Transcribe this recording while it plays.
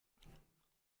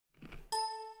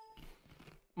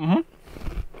Mm-hmm.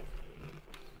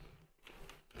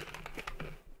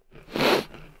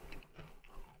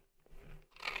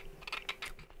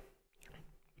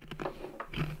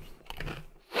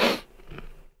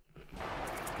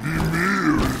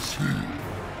 Ymir is here.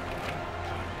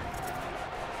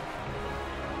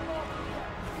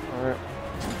 Alright.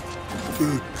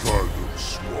 Bit kind of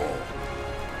small.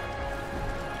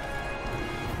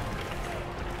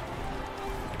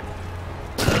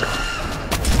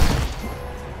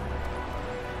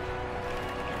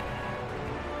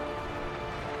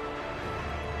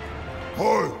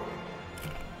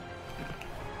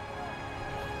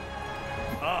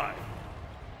 Hi.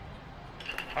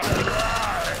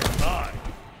 Aye. Aye.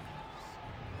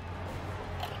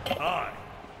 Aye.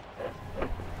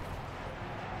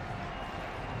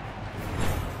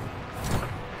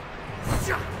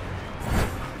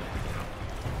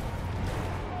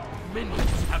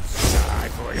 Minions have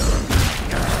died for your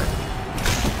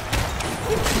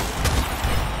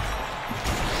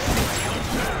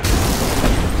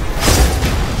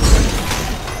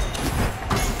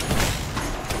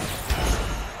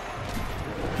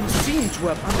You seem to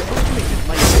have underestimated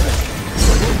my ability.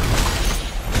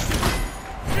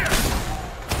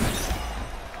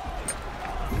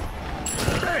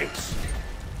 Thanks.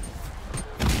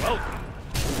 Welcome.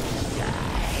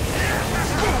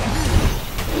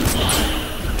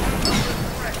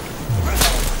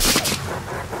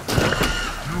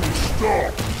 You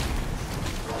stop.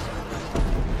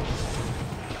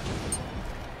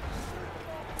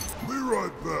 Be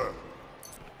right back.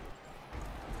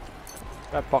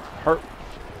 That fucking hurt.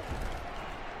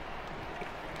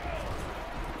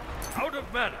 Out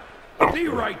of mana. Be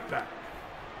right back.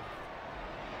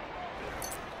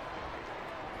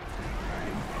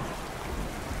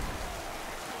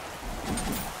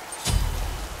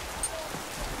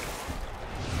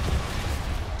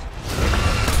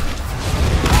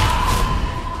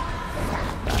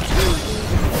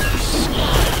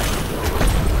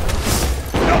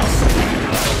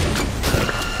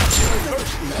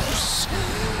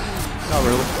 Not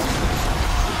really.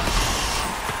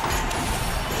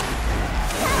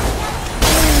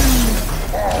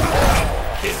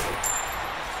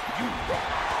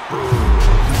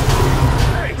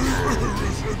 Ymir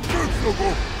is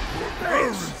invincible.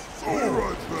 Very sorry. Be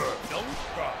right back. Don't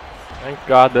cry. Thank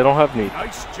God they don't have need.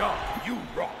 Nice job. You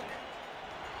rock.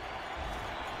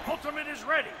 Ultimate is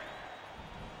ready.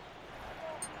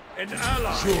 An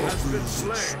ally has been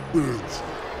slain. Spins.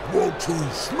 Want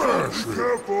to smash it.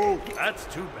 Careful. That's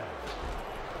too bad.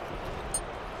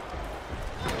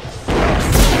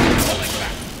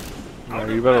 No,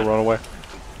 you better run away.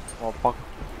 Oh fuck.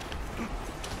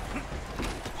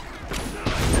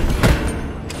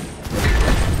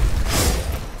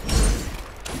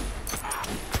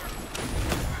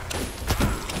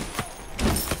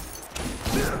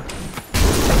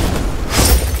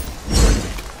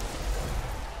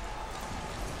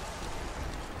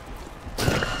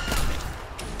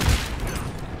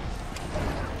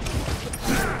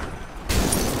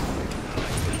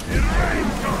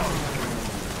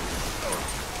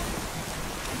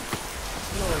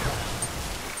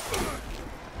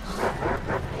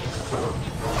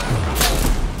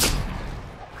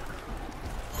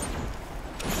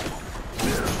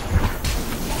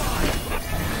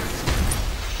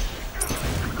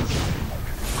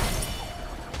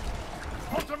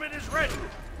 Ultimate is ready.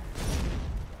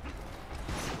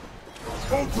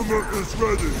 Ultimate is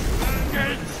ready.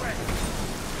 Get ready.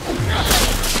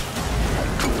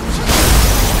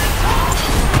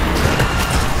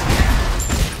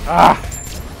 Ah!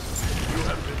 You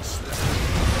have been slain.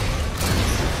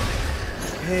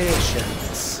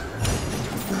 Patience.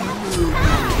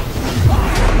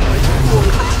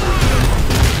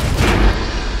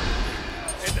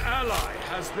 An ally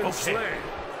has been slain.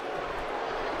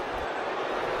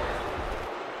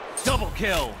 Double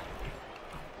kill.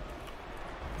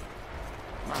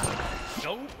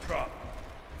 No problem.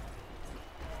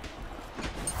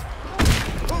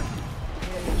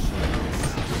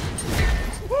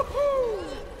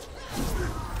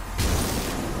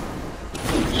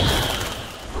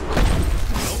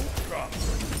 No problem.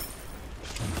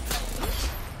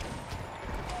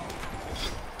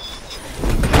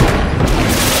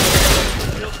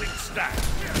 Building stack.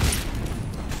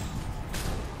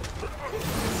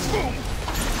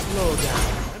 Slow down.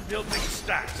 And building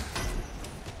stacks.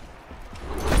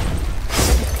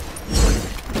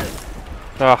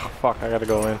 Ah, fuck, I gotta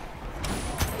go in.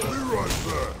 Be right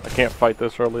back. I can't fight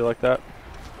this early like that.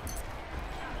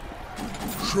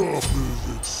 Shop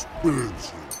is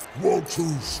expensive. Want to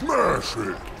smash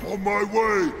it. On my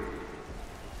way.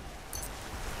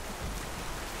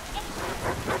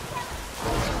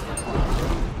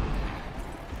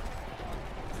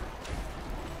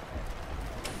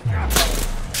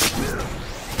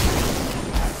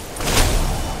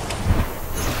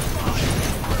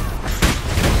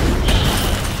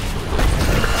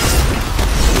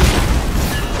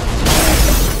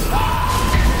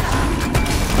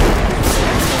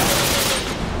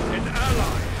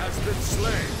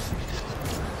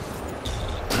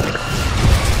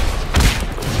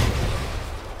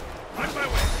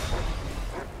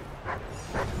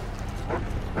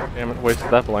 Damn it, wasted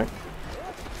that blank.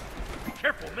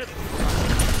 Careful, middle.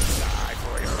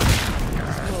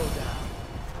 Slow down.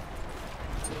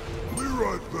 Be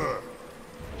right back.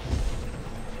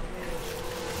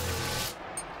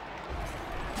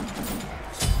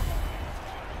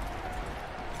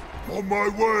 On my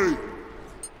way.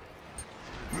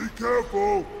 Be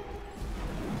careful.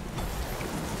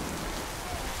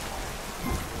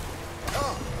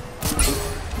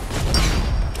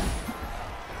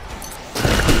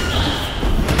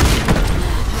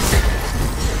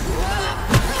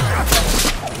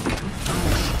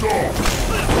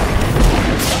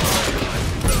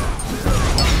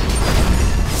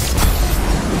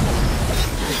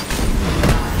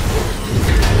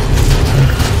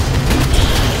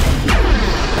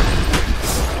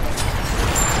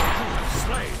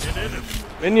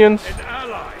 Minions! An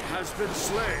ally has been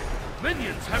slain.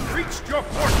 Minions have reached your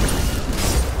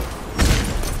fortress.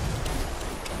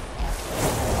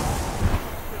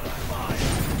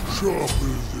 Shop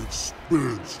is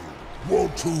expensive.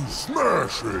 Want to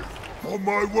smash it? On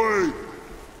my way.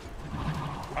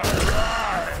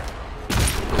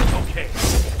 Okay.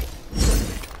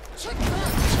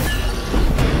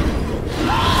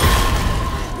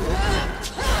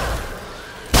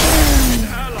 An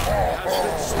ally has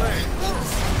been slain.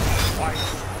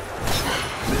 Quiet.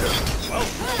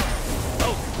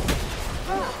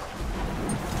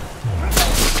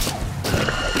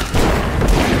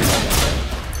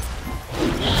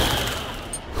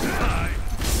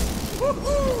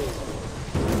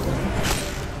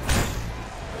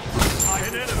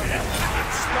 An enemy has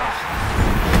been stopped.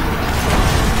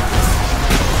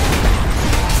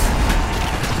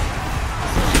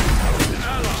 An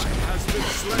ally has been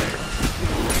slain.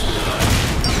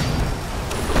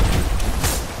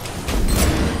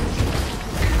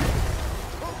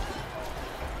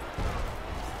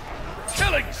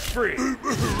 Killing spree!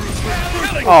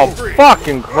 Killing Oh, spree!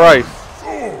 fucking Christ!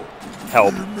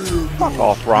 Help. Fuck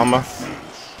off, Rama.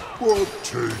 But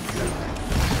take it.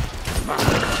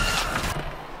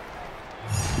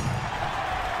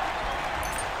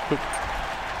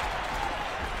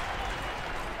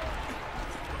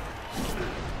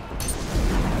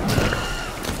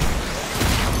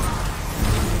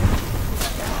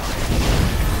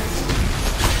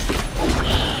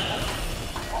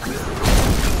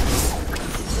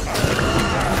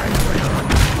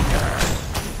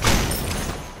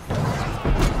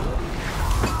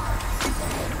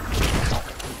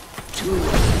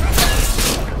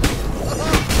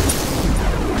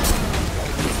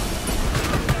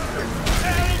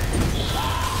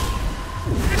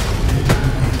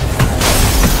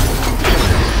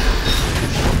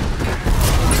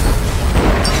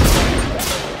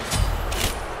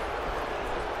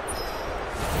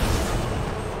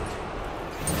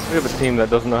 We have a team that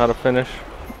doesn't know how to finish.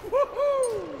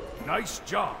 Nice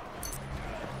job.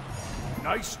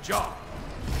 Nice job.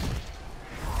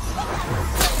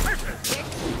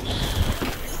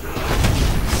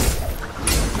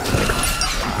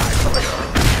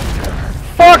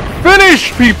 Fuck!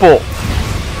 Finish, people!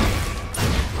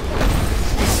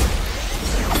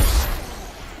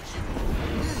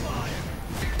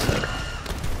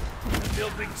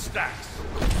 Building stacks.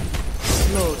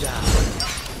 Slow down.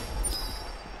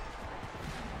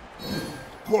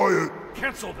 Quiet.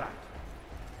 Cancel that.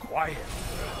 Quiet.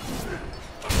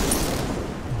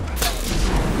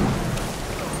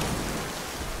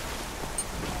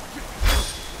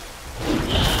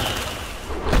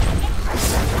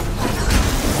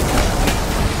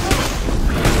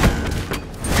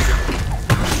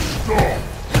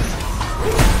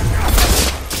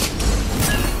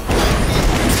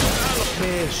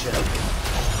 Patient.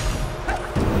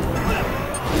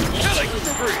 Killing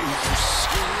spree.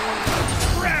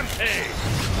 Rampage.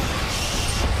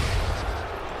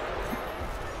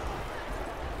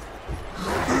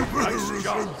 Nice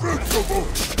job. Invincible.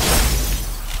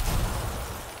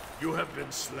 You have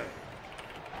been slain.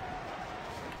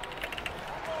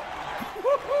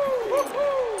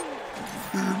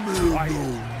 Emil no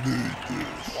need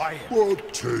this. Quiet.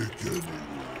 But take it.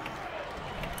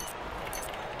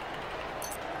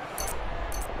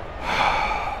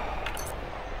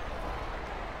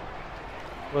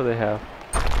 What do they have?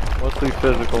 Mostly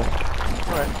physical.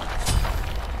 Alright.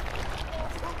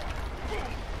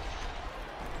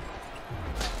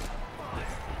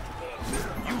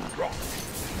 You rock.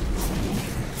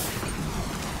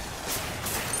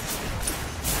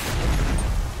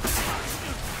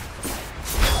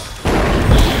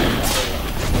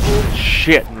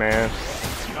 Shit, man.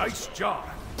 Nice job.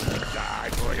 Die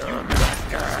for your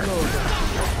master.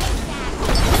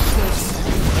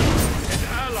 An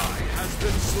ally has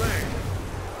been slain.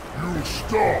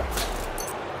 Stop!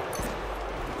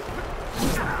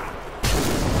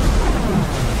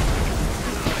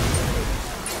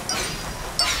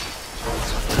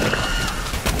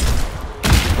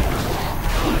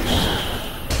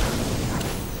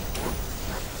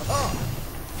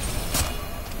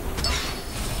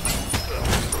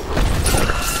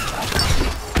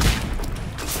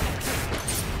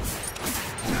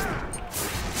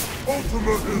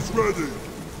 Ultimate is ready!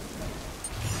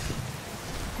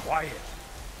 Quiet.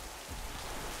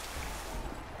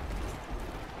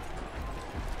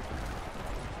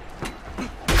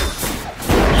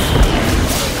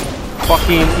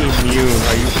 Fucking immune.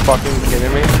 Are you fucking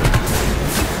kidding me?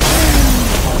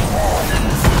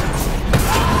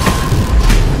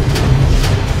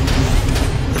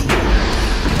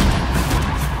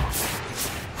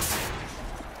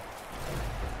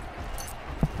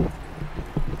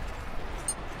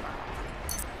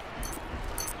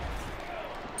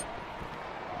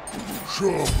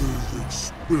 Shop is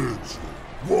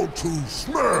expensive. Want to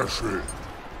smash it?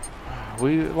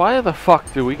 Why the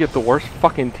fuck do we get the worst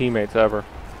fucking teammates ever?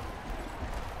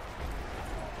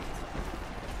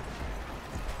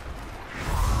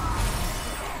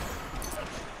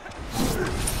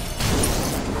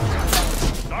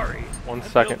 Sorry. 1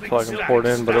 second till I can port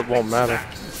in, but it won't matter.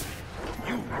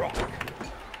 You rock.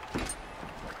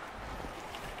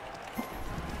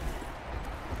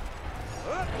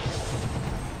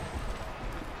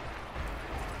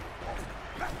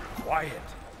 Quiet.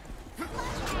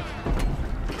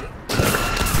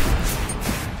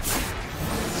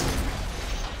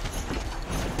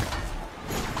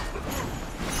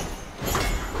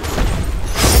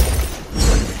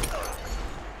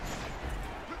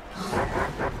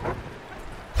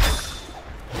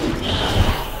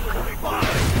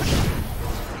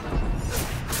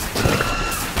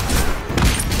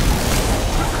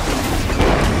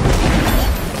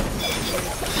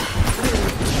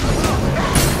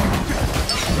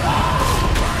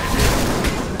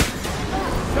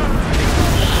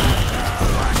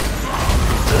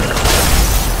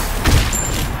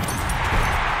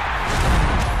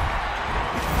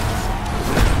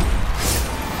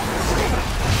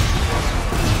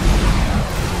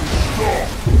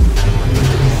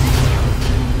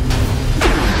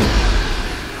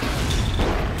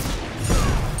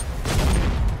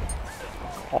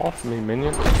 Off me,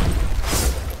 minion.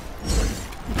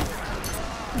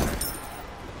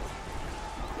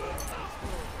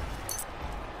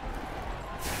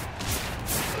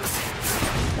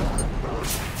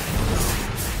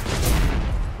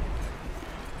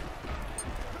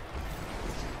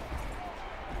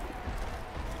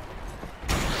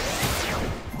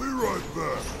 Be right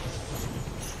back.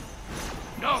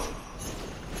 No.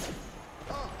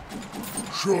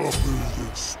 Shop is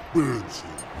expensive.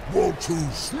 Want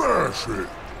to smash it?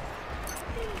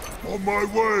 On my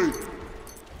way.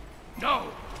 No.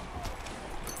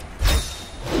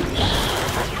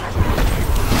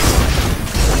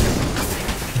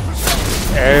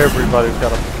 Everybody's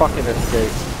got a fucking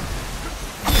escape.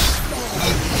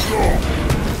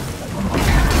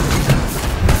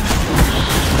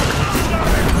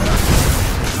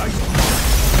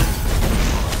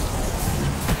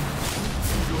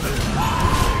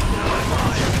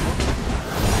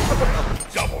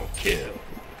 Double kill.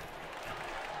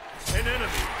 An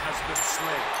enemy has been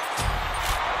slain.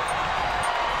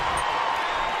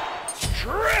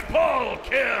 Triple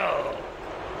kill.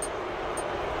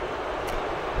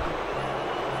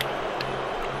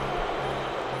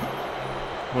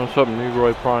 What's up,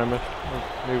 Negroid Primus?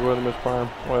 Negroidimus Prime,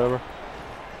 whatever.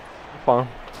 Fine.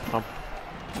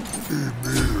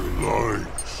 Emil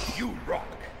likes. You rock.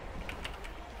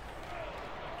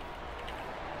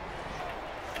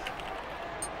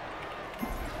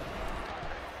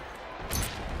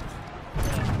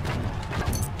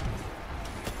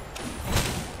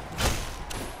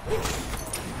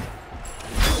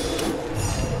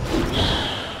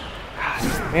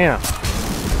 Damn.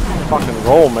 Fucking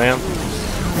roll, man.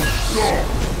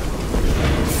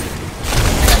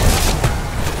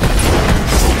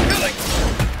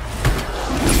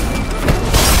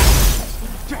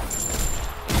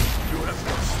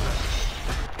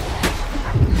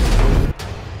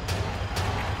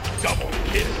 Double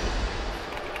kill.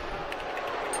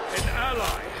 An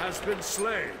ally has been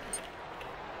slain.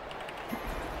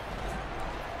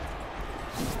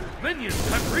 Minions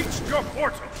have reached your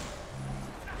portal.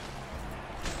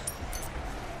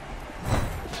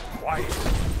 Quiet.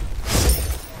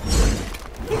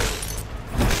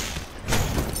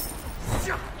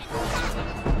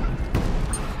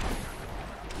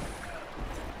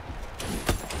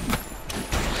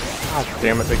 God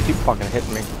damn it, they keep fucking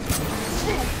hitting me.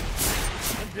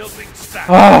 building stack.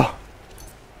 Ah!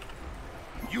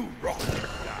 You rot.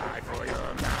 Die for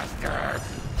your master.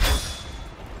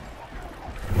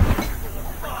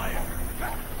 Fire.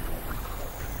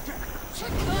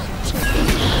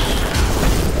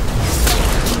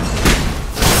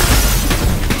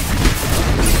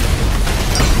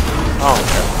 Oh,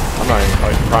 I'm not even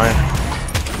like trying.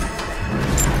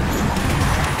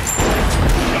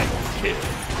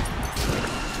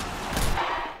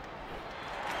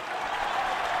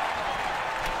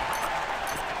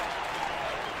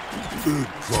 Big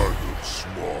kind of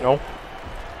small. No.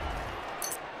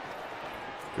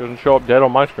 Doesn't show up dead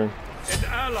on my screen. An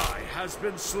ally has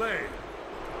been slain.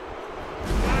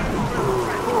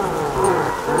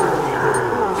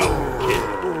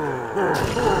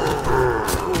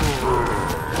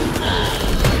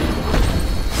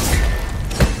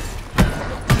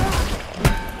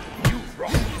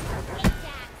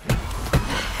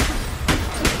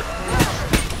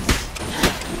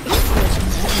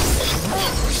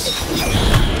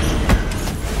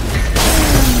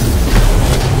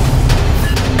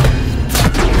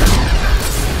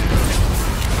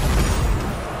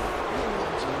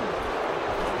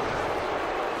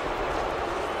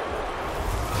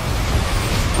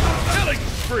 Killing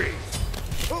spree.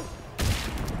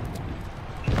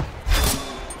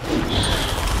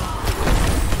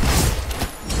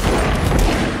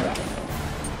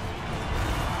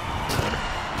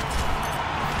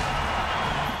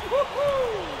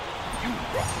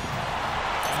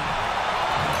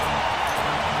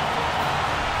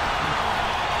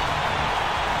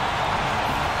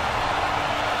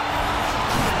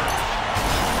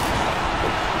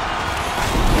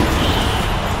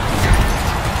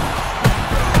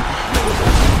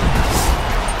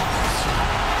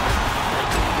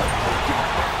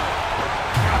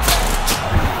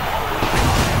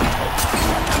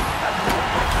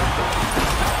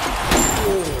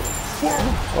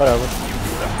 Whatever.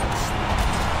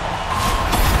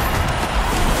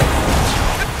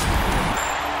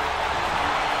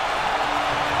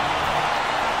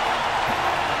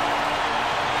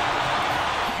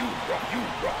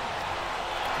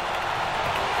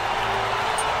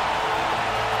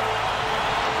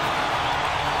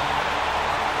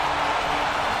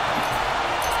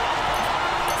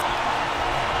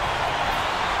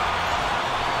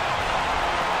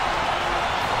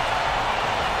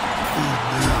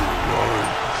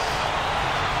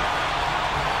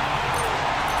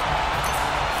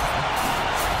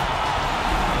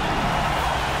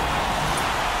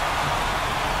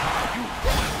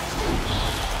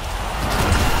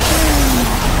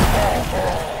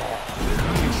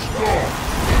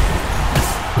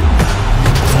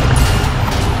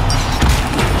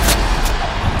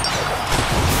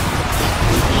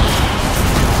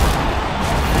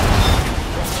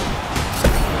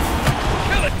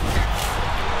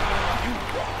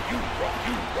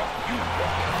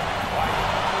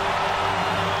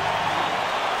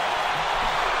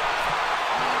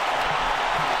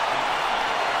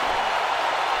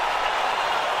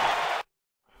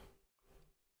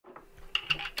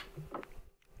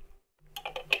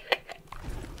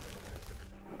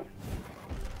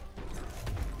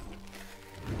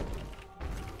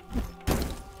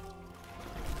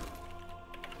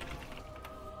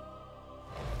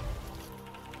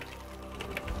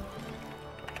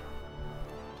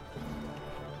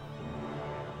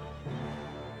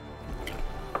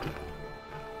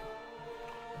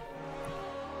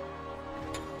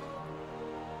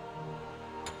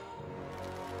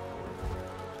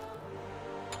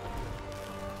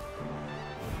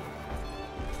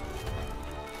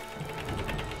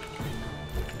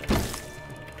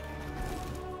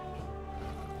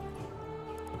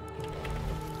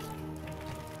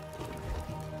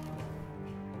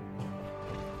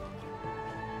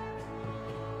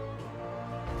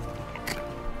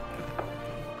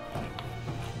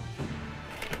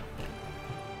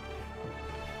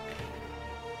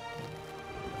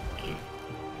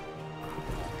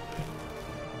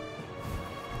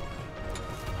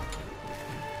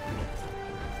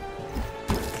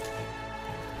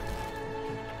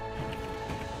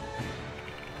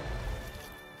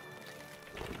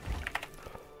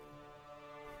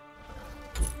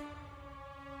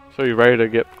 So you ready to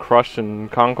get crushed in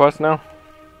Conquest now?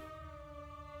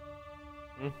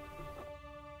 Hmm?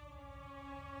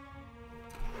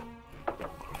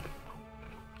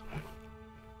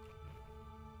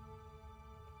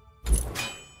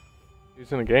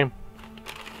 He's in the game.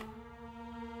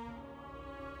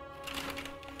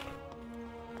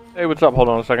 Hey, what's up? Hold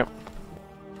on a second.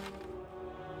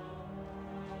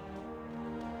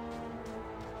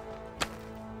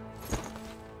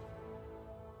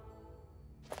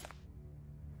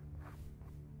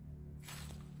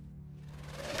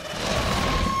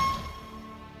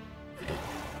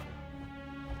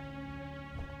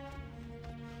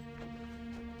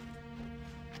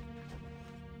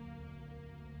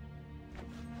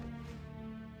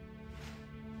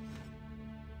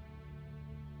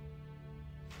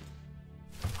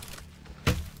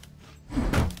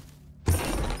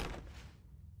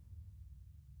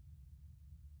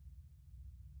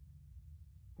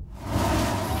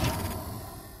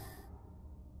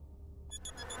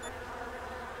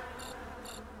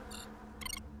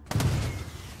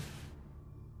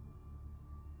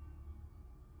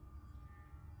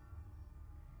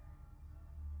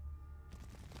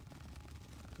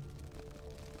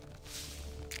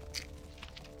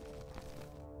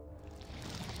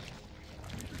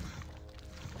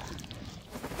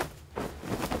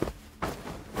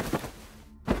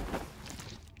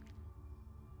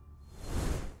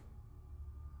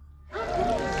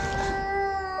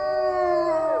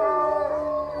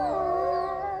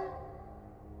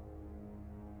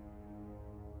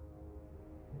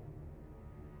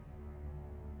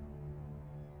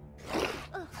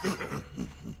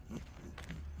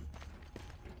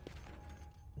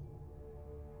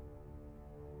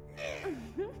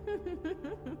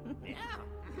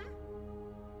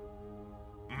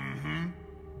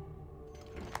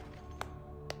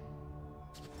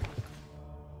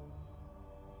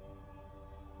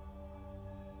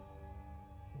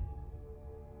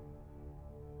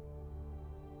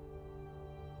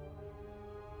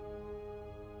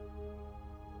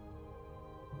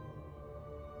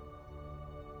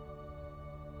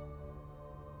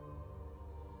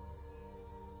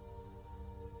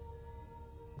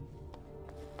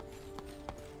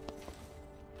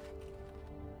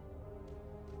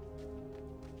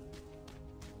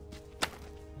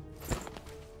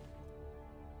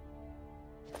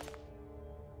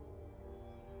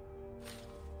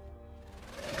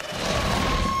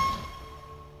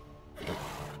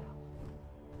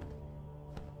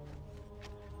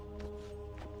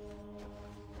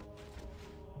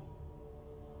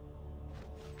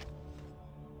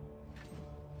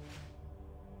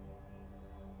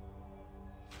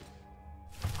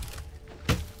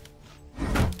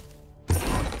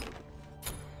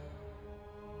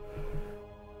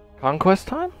 Conquest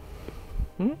time?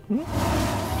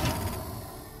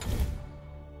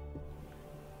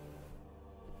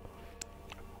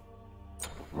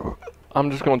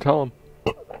 I'm just gonna tell him.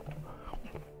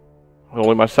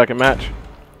 Only my second match.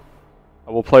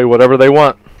 I will play whatever they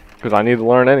want, because I need to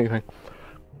learn anything.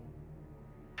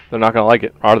 They're not gonna like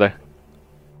it, are they?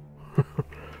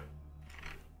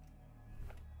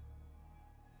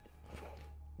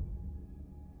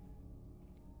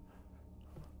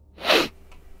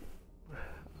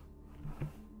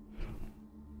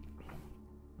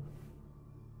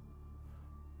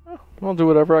 I'll do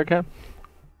whatever I can.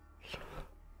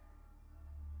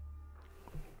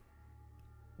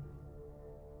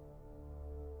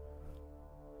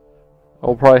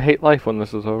 I'll probably hate life when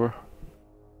this is over.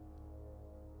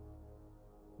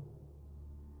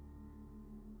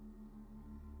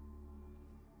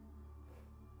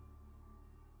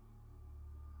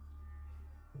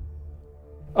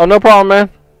 Oh, no problem, man.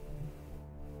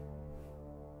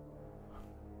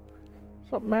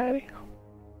 What's up, Maddie?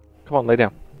 Come on, lay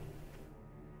down.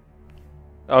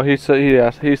 Oh, he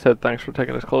said thanks for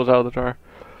taking his clothes out of the dryer.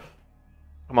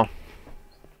 Come on.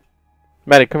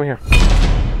 Maddie, come here.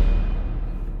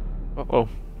 Uh-oh.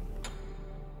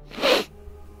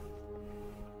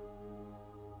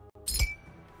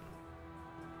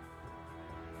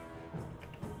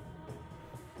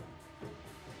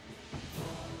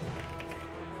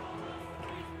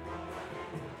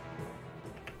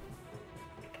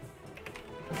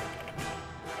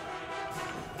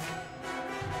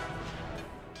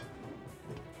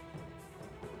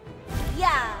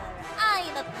 Yar,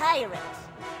 I'm a pirate.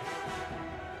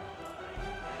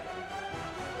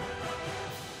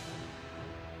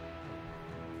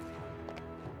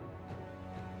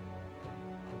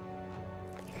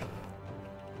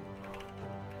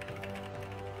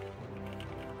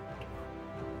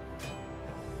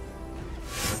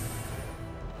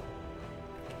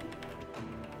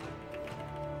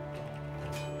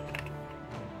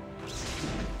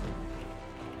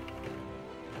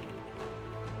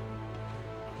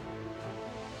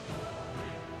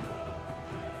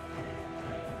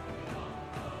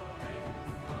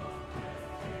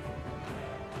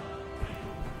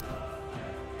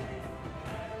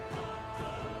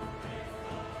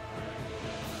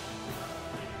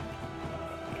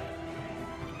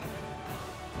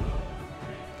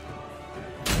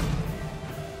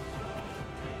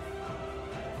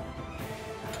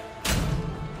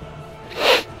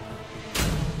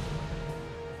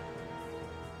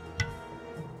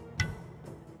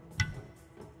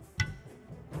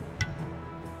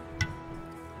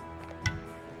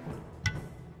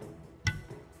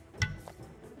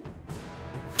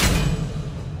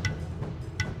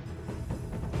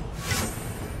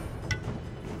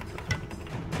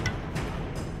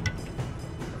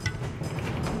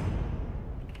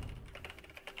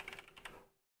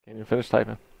 Can you finish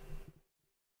typing?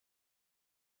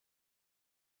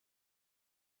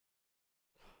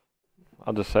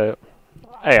 I'll just say it.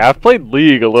 Hey, I've played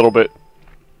League a little bit.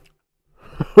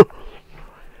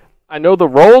 I know the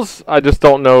roles, I just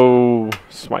don't know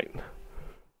Smite.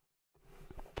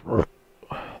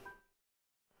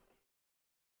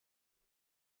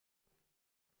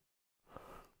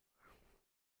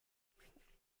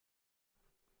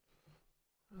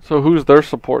 So who's their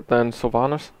support then,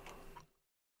 Sylvanas?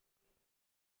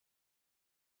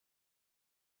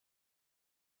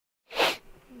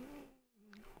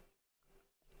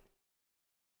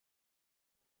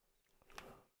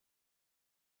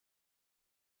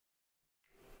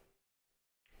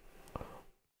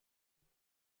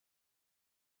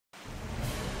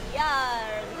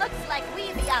 Yar, looks like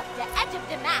we be off the edge of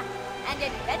the map, and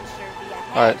adventure be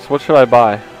ahead. Alright, so what should I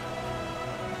buy?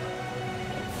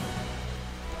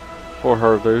 For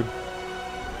her, dude.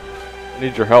 I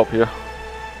need your help here.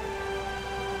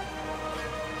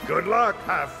 Good luck,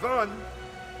 have fun.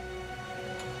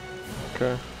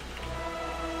 Okay.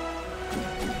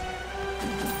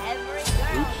 Every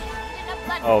girl needed a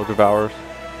blood Oh, bath. Devourers.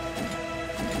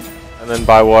 And then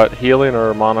buy what? Healing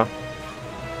or mana?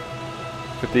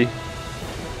 50.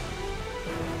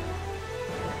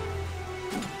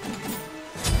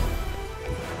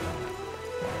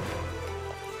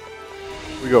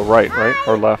 We go right,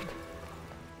 or left?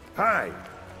 Hi.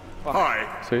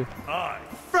 Hi. See? Hi.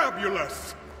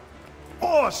 Fabulous.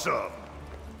 Awesome.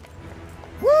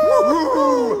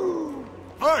 Woo!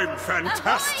 I'm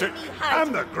fantastic. Ahoy, me heart.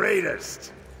 I'm the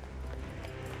greatest.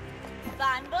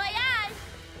 Bon voyage.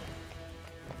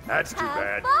 That's too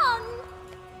Have bad. fun.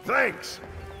 Thanks.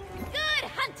 Good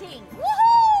hunting.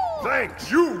 Woohoo!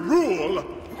 Thanks. You rule.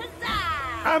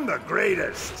 Huzzah! I'm the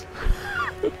greatest.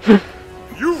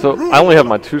 So I only have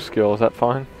my 2 skill. Is that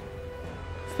fine?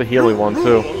 It's the healing one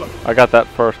too. I got that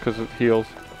first because it heals.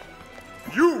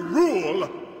 You rule!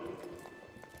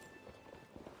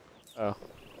 Oh.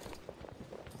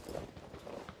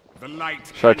 The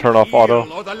light Should I can turn off heal, auto?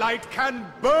 or the light can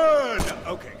burn.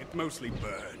 Okay, it mostly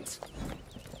burns.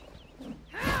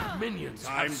 Minions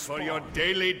Time have for spawned. your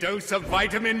daily dose of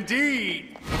vitamin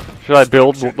D! Should I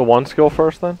build the 1 skill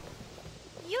first then?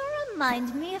 You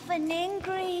remind me of an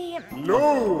angry...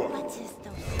 No! What is the...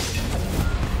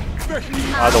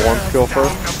 The 1 skill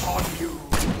first. Upon you.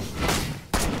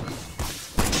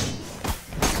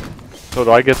 So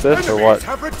do I get this or what? Enemies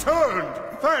have returned!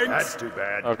 Thanks! That's too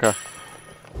bad. Okay.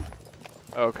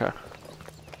 Okay.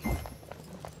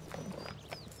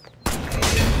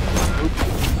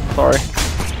 Oops. Sorry.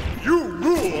 You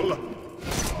rule!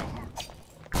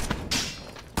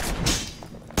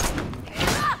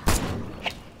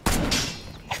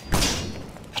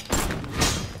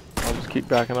 I'll just keep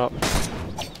backing up.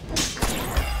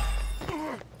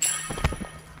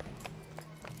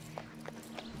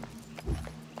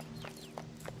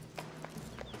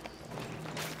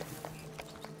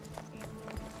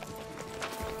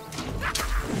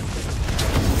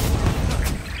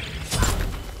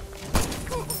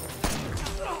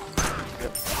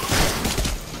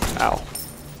 Ow.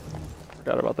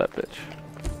 Forgot about that bitch.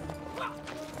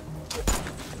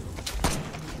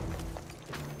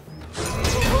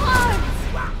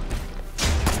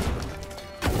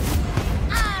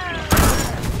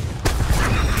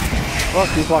 Fuck,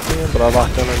 he's locking in, but I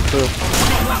locked him in too.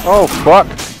 Oh, fuck!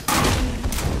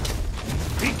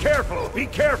 Be careful! Be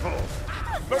careful!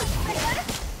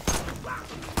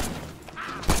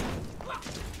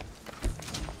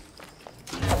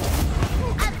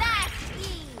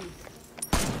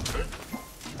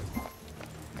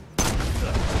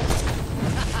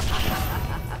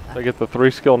 I get the 3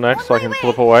 skill next so I can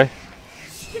flip away.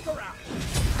 Stick around.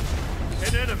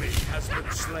 An enemy has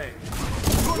been slain.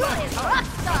 You is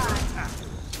Rockstar!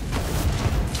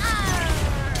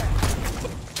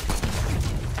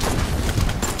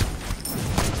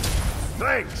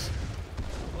 Thanks!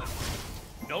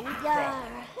 No problem. Yar.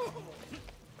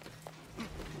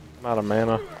 I'm out of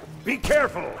mana. Be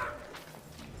careful!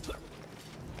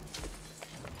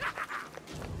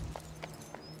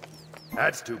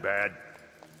 That's too bad.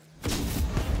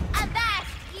 Avast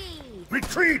ye!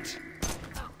 Retreat!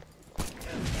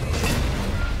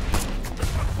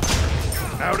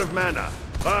 Out of mana.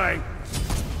 Bye.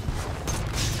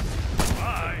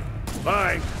 Bye.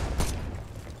 Bye.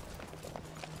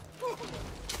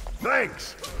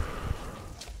 Thanks.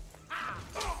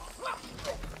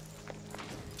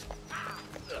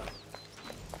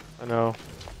 I know.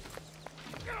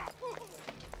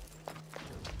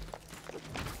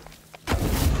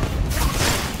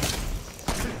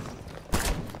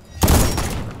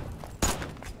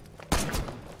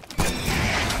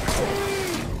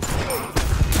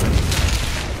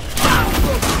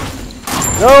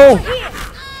 No!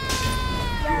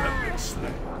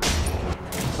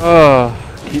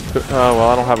 Well,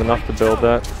 I don't have enough to build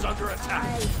that. Is under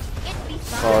attack. It be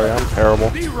fun. Sorry, I'm terrible.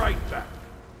 Be right back.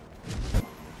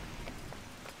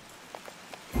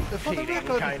 For the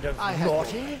record, kind of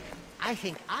naughty. I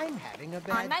think I'm having a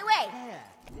bad On my way. hair.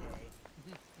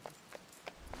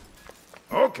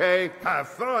 Okay, have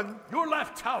fun. Your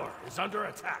left tower is under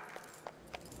attack.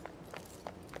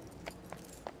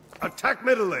 Attack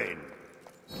middle lane.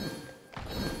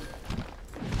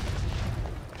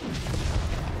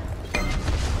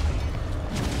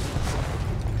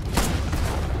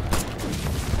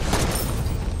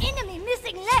 Enemy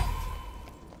missing left.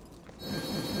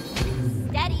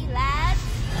 Steady, lads.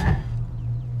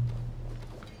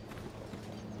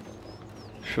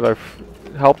 Should I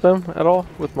help them at all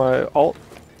with my ult?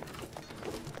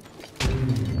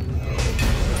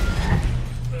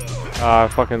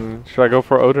 Fucking, should I go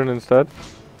for Odin instead?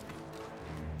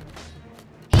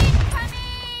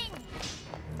 Incoming!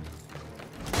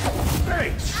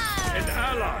 Thanks. An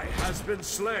ally has been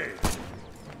slain.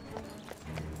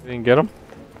 You didn't get him?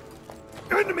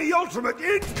 Enemy ultimate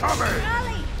incoming!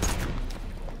 Rally!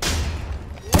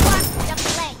 Watch the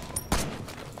flank.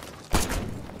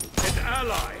 An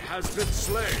ally has been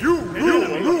slain. You An rule,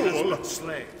 enemy rule. has been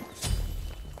slain.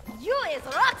 You is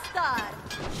Rockstar.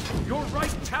 Your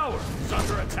right tower is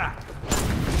under attack.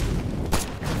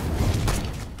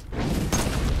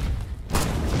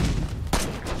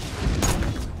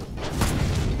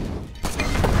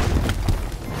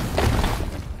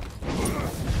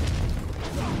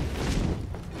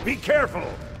 Be careful!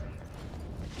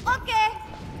 Okay.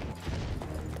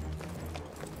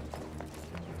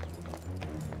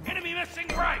 Enemy missing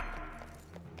right.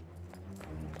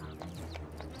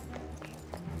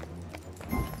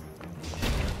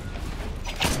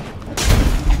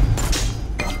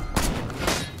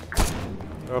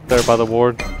 They're up there by the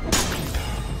ward.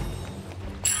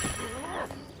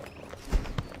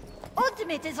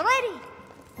 Ultimate is ready.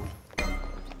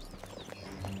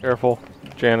 Careful,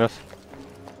 Janice.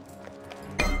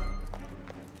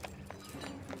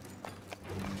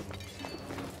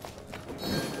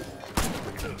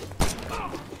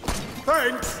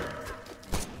 Thanks!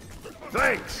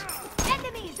 Thanks!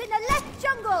 Enemies in the left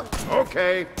jungle.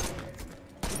 Okay.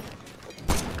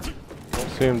 Don't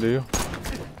see him, do you?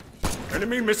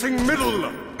 Enemy missing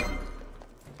middle!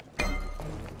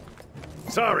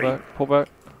 Sorry. Pull back.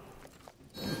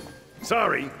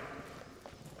 Sorry.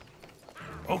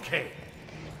 Okay.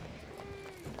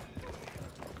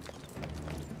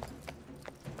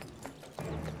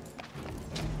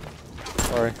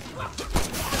 Sorry.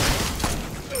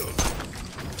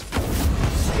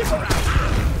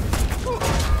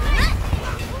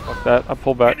 Fuck that. I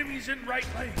pull back. Enemies in right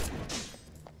lane.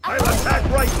 I'll attack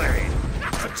right lane.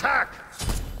 Attack!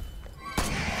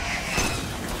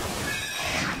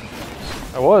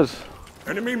 I was.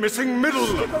 Enemy missing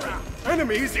middle.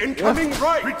 Enemies incoming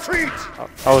right. Retreat.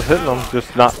 I was hitting them,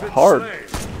 just not hard.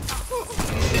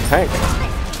 Tank.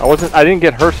 I didn't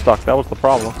get her stuck. That was the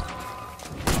problem.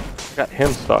 I got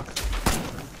him stuck.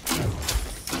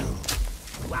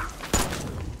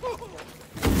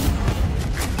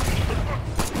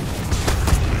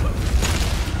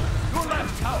 Your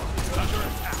left tower is under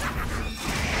attack.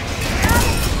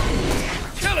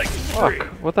 Killing spree. Fuck.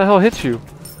 What the hell hit you?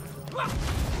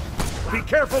 Be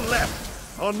careful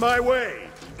left. On my way.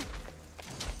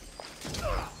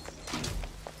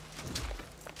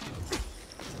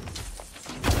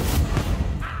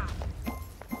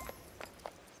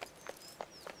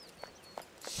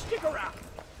 Stick around.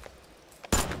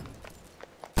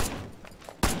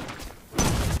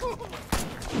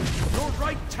 Your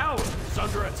right tower is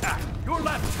under attack. Your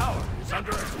left tower is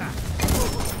under attack.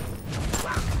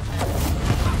 Fuck.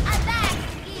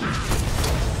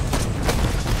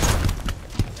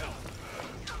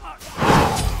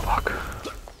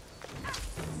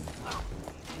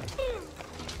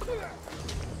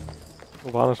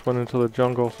 Sylvanas went into the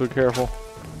jungle, so be careful.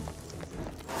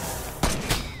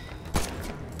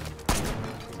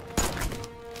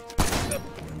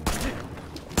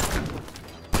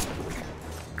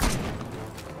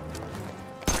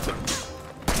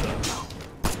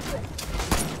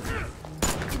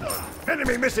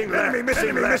 Enemy missing left. Enemy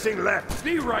missing left. Missing left.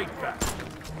 Be right back.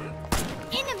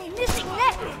 Enemy missing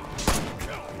left.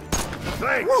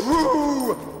 Thanks.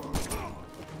 Woohoo!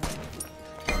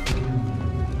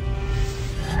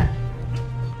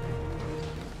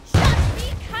 Shots be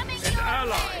coming An your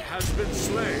ally way. has been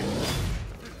slain.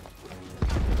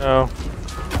 No.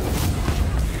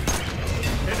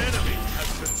 An enemy has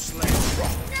been slain.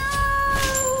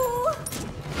 No!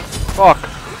 Fuck.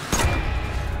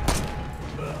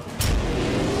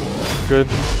 Good.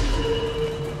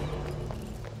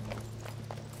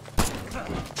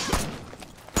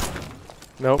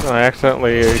 Nope, and I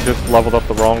accidentally just leveled up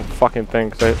the wrong fucking thing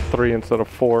because I hit 3 instead of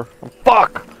 4.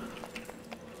 Fuck!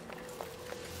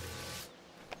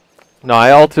 No,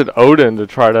 I ulted Odin to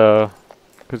try to...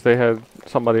 Because they had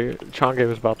somebody... Chang'e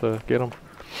was about to get him.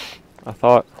 I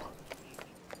thought.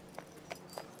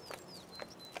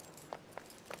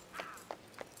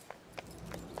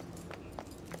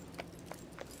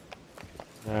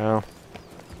 No.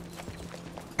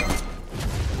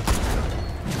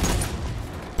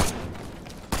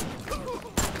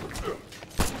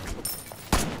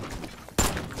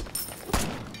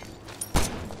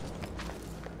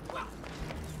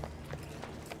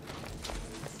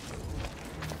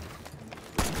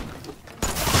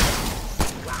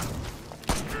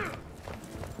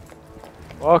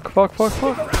 Fuck, fuck, fuck,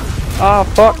 fuck. Ah,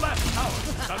 fuck.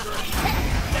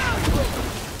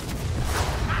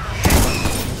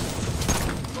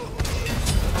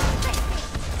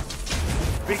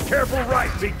 Be careful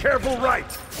right. Be careful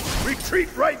right.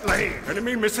 Retreat right lane.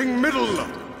 Enemy missing middle.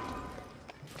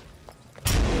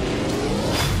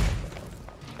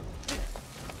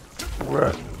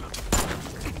 Right.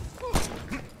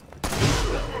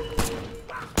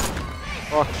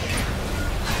 Fuck.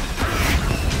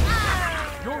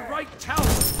 Your right tower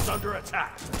is under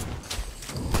attack.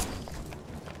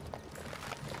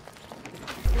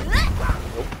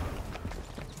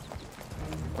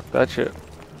 Fuck that shit.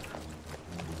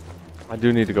 I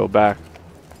do need to go back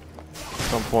at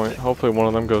some point. Hopefully one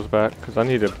of them goes back, because I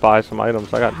need to buy some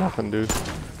items. I got nothing, dude.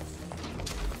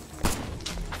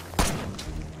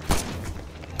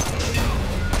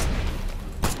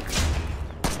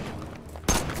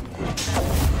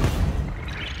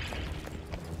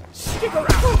 Stick around.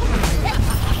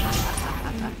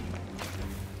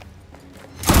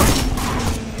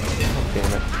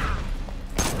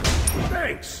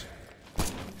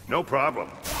 No problem.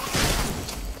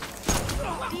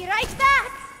 Be right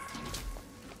back!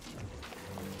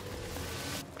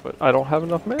 But I don't have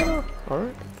enough mana.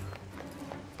 Alright.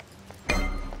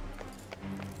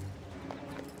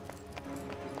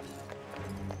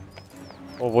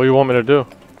 Well, what do you want me to do?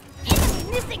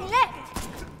 Enemy missing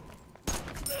left!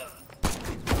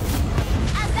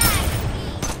 Avast!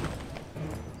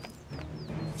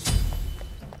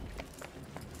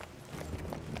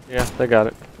 Yeah, they got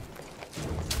it.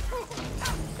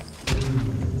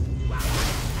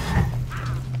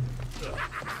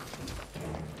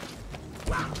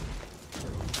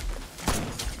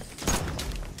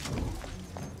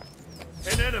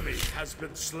 An enemy has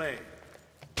been slain.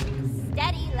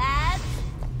 Steady, lads!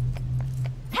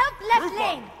 Help left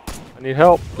lane! I need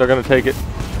help. They're gonna take it.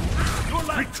 Your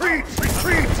left Retreat!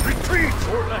 Retreat! Retreat!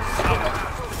 Your left tower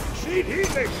has been Need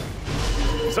healing!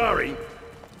 Sorry.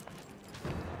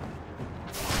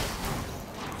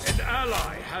 An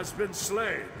ally has been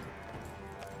slain.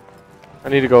 I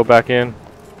need to go back in.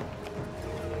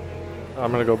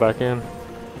 I'm gonna go back in.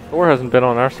 Thor hasn't been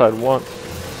on our side once.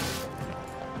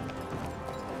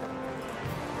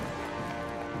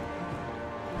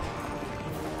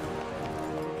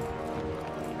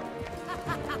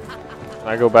 Can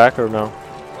I go back or no?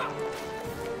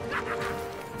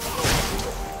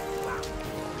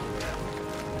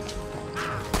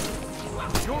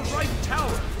 Your right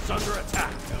tower is under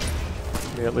attack.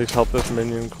 Let me at least help this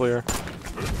minion clear.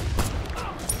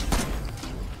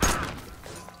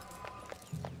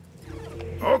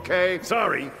 Okay,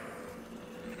 sorry.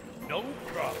 No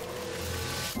problem.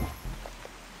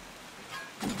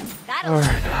 That'll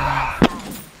Alright.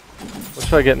 What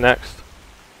should I get next?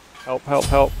 Help, help,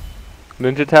 help.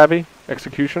 Ninja Tabby?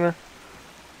 Executioner?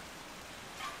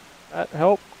 That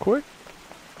help, quick.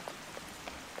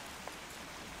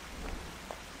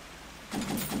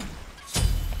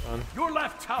 Done. Your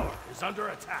left tower is under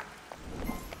attack.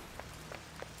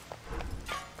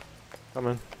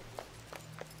 Coming.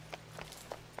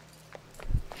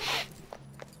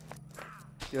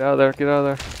 Get out of there, get out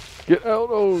of there. Get out,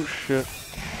 oh shit.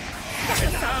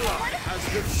 An ally has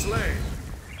been slain.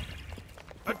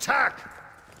 Attack!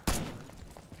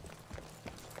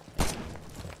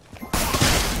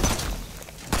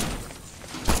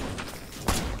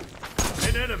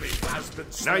 An enemy has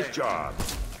been slain. Nice job.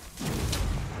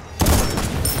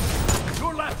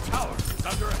 Your left tower is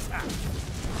under attack.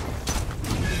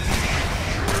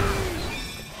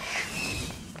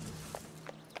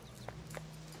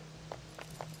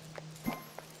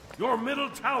 Your middle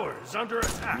tower is under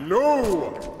attack.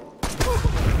 No!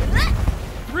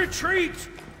 Retreat!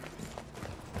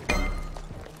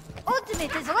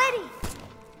 Ultimate is ready!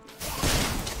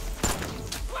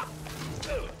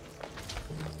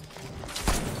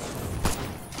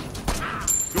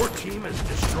 Your team has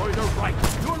destroyed a right.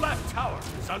 Your left tower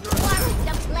is under attack. Watch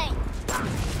the flank!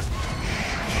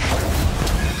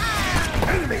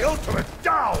 Enemy ultimate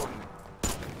down!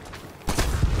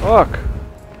 Fuck.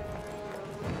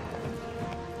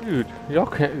 Dude, y'all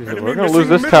can't. Enemy We're gonna lose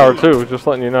this missing tower middle. too, just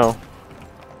letting you know.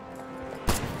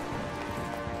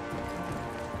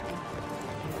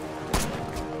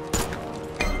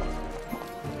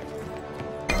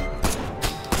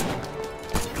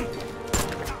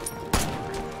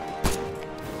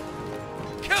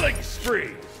 Killing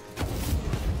spree!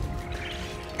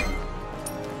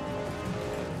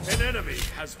 An enemy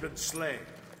has been slain.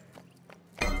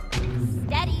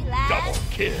 Steady, lads! Double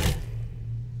kill.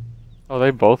 Oh, they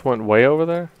both went way over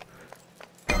there?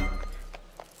 Should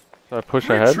I push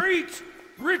ahead? Retreat!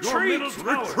 Retreat!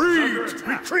 Retreat!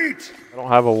 Retreat! I don't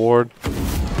have a ward.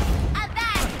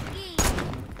 Avast!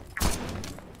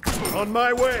 On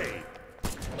my way!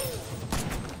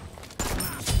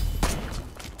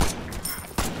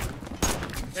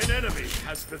 An enemy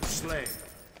has been slain.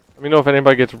 Let me know if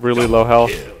anybody gets really low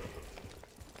health.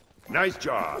 Nice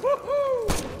job.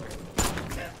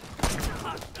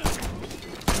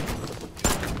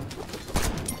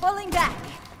 Pulling back!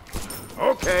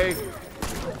 Okay.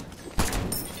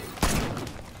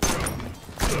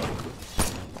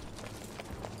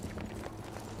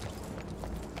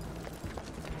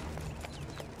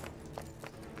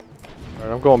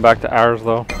 Alright, I'm going back to ours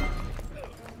though.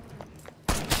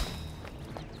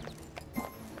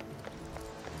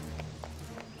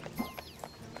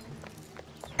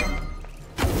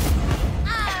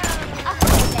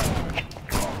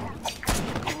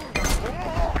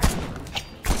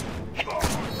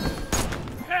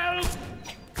 Help!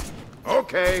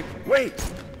 Okay. Wait.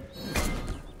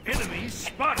 Enemy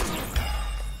spotted.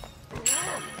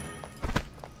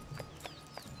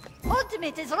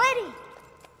 Ultimate is ready!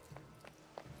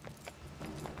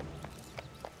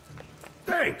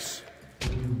 Thanks.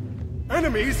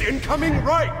 Enemies incoming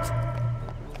right.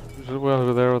 Who's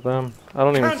over there with them? I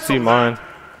don't even Cancel see that. mine.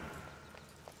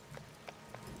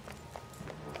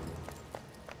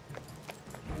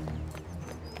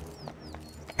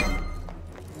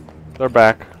 They're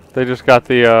back. They just got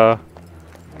the,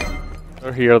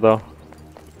 they're here though.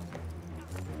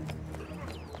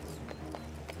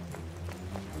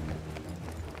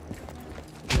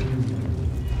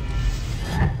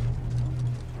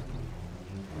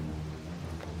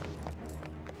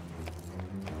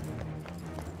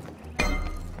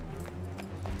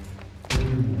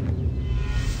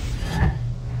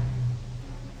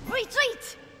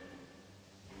 Retreat!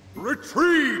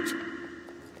 Retreat!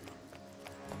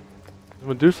 Is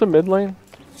Medusa mid lane?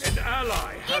 An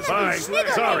ally has Enemy been slain.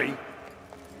 middle Sorry.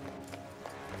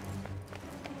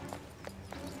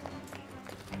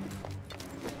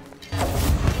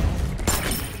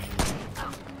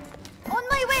 On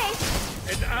my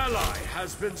way! An ally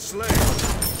has been slain.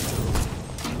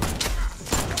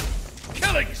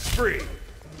 Killing spree.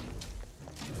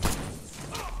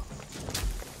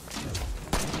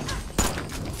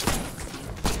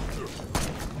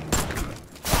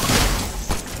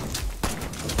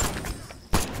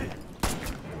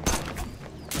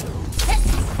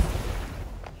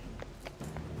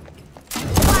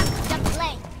 Mark the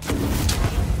flank!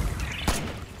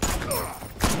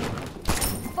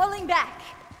 Falling back!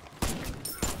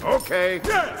 Okay.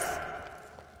 Yes.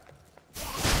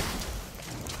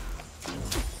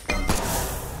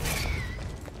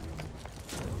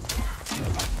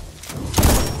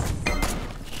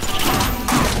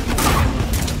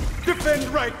 Defend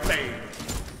right lane.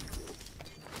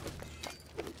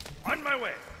 On my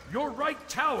way. Your right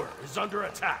tower is under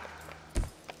attack.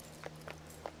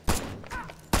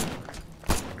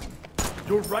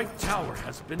 Your right tower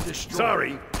has been destroyed.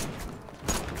 Sorry.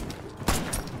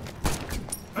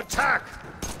 Attack.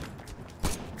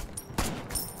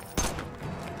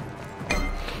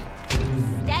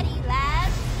 Steady,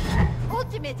 lads!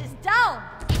 Ultimate is down!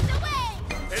 It's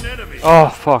away! An enemy. Oh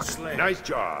fuck! Slain. Nice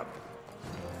job.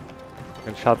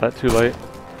 I shot that too late.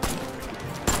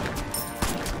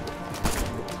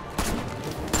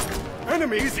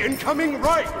 Enemies incoming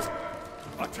right.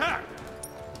 Attack.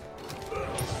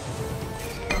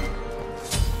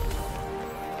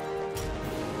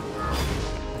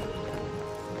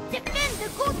 Defend the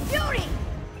good fury!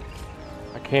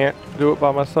 I can't do it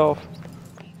by myself.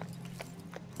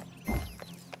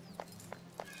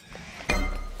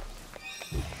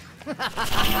 Enemy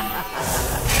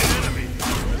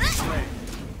has been slain.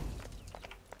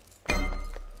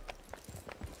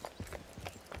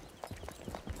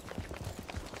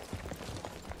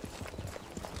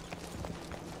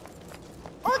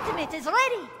 Ultimate is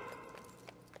ready!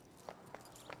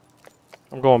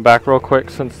 I'm going back real quick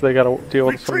since they gotta deal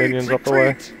with some Retreat, minions up the way.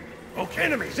 retreat. Okay.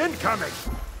 Enemies incoming.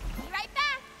 Be right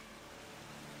back!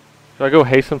 Should I go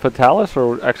Hasten Fatalis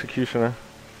or Executioner?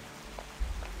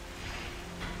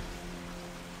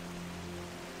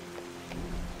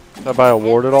 Should I buy a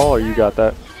ward at all, or you got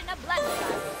that? Using a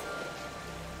bloodshot.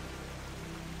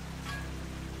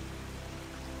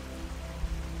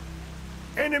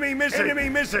 Enemy missing. Enemy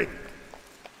missing.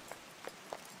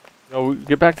 No,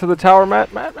 get back to the tower,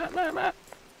 Matt. Matt.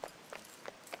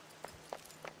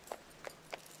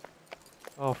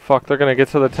 Oh fuck, they're gonna get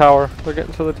to the tower. They're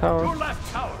getting to the tower. Your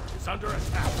left tower is under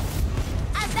attack.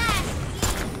 Attack!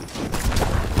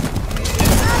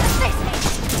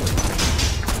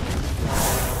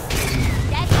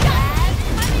 Steady, lads!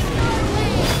 Coming your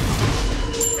way!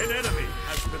 An enemy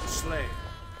has been slain.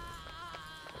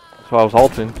 So I was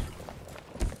halting.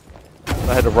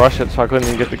 I had to rush it, so I couldn't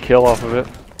even get the kill off of it.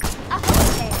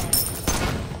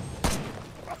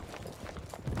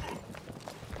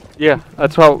 Yeah,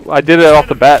 that's how I did it off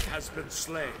the bat. Has been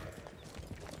slain.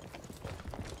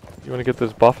 You want to get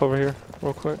this buff over here,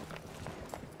 real quick?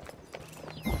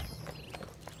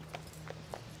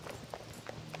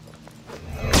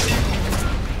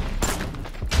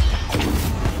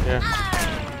 Yeah.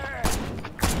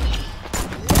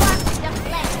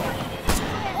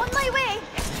 On my way!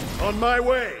 On my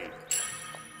way.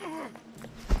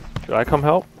 Should I come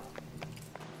help?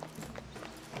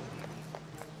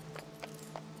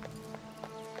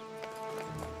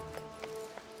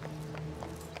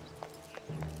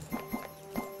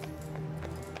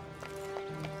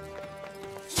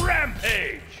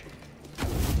 Rampage!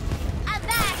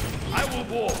 Attack! I will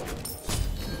war.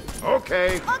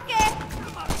 Okay. Okay!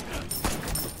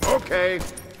 Okay.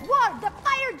 War the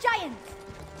fire giant!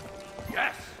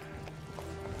 Yes!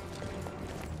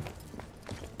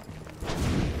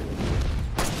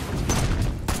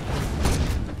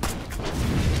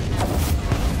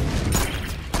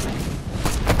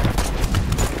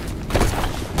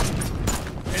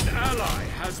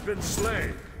 been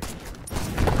slain.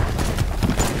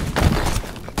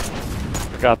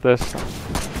 Got this.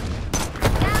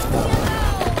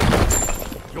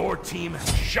 Your team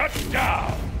shut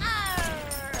down.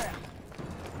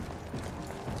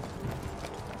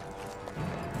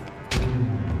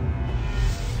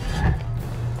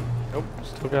 Nope,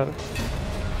 still got it.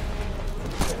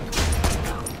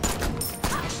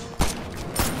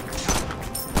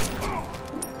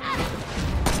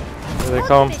 Here they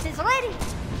come. Ultimate is ready.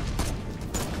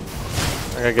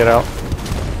 I gotta get out.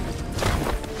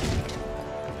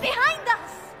 Behind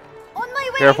us. On my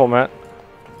way. Careful, Matt.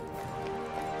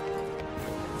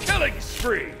 Killing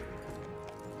spree.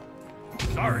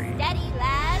 Sorry. Steady,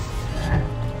 lads.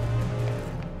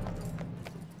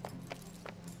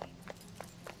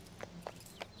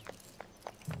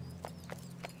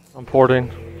 I'm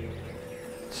porting.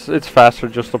 It's faster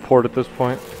just to port at this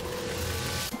point.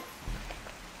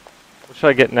 What should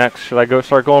I get next? Should I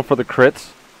start going for the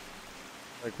crits?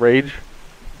 Like Rage?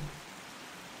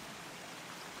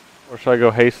 Or should I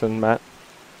go Hasten, Matt?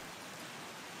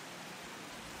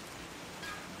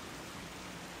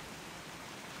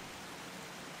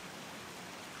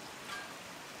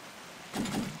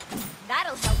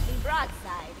 That'll help me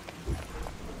broadside.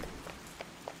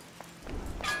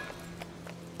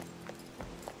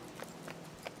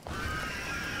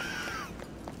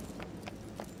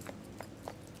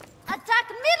 Attack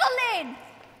middle lane!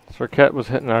 Serket was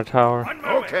hitting our tower. On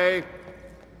my way. Okay.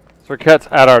 Serket's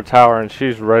at our tower and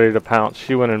she's ready to pounce.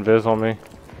 She went invis on me.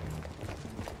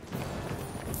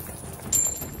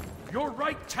 Your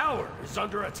right tower is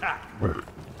under attack.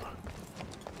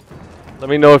 Let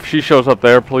me know if she shows up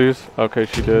there, please. Okay,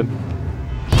 she did.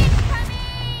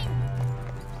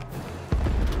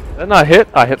 Didn't I hit?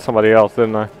 I hit somebody else,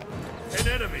 didn't I? An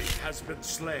enemy has been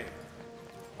slain.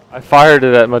 I fired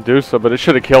it at Medusa, but it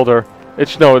should have killed her.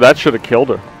 No, that should have killed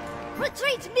her.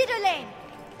 Retreat middle lane!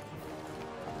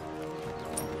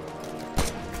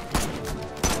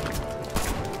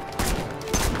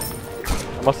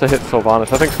 I must have hit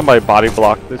Sylvanas. I think somebody body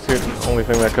blocked. That's the only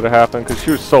thing that could have happened because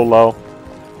she was so low.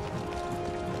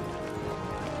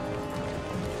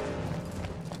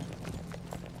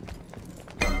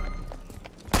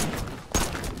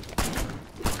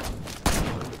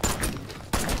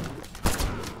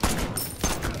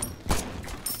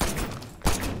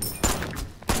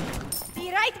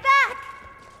 Be right back!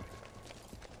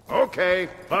 Okay,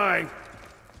 bye.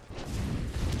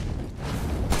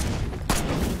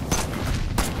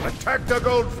 Attack the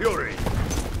Gold Fury.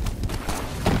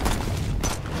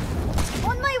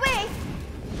 On my way!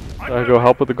 Should I go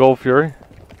help with the Gold Fury?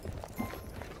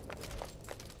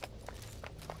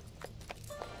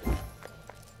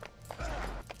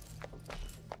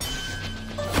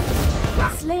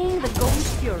 Slaying the Gold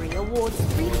Fury awards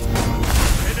 3. An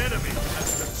enemy has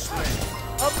been slain.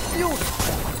 A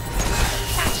beautiful.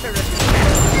 An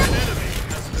enemy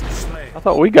has been slain. I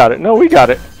thought we got it. No, we got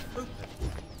it.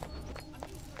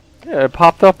 Yeah, it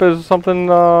popped up as something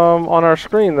on our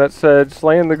screen that said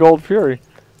slaying the Gold Fury.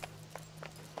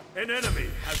 An enemy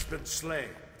has been slain.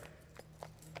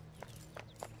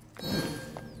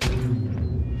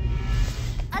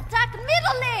 Attack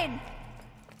middle lane!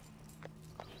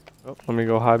 Oh, let me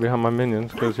go hide behind my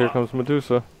minions because here comes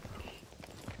Medusa.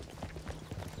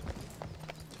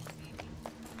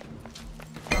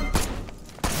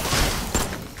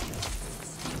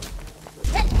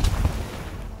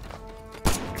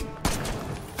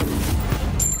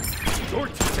 Your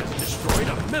team has destroyed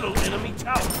a middle enemy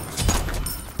tower.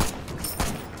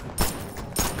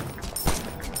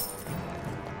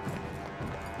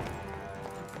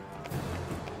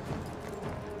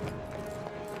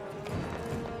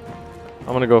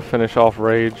 I'm gonna go finish off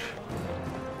Rage.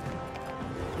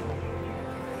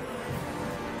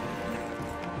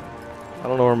 I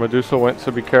don't know where Medusa went,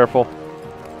 so be careful.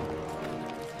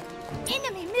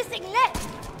 Enemy missing left!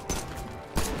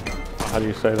 How do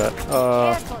you say that?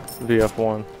 Careful.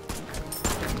 VF1.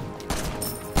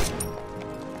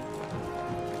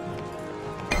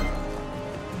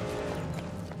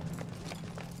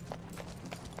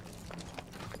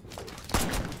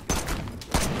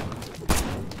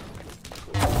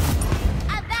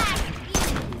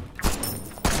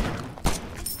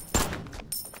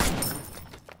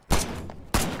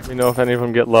 Let me know if any of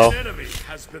them get low. An enemy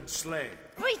has been slain.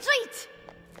 Retreat!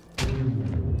 An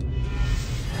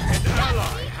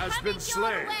ally has been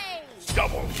slain.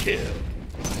 Double kill.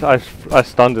 I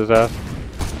stunned his ass.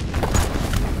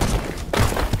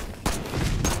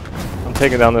 I'm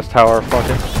taking down this tower. Fuck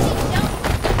it.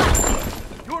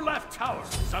 Your left tower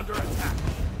is under attack.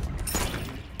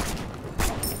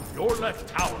 Your left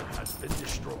tower has been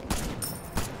destroyed.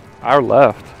 Our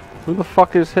left. Who the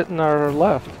fuck is hitting our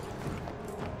left?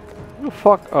 Who the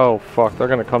fuck? Oh fuck, they're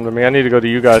gonna come to me. I need to go to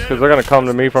you guys because they're gonna come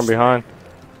to me from behind.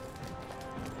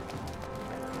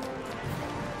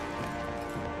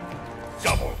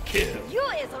 Double kill. You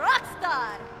is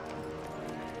Rockstar.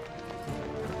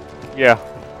 Yeah.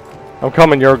 I'm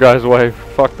coming your guys' way.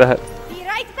 Fuck that. Be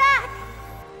right back.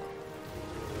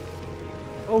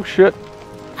 Oh shit.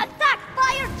 Attack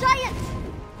Fire Giant.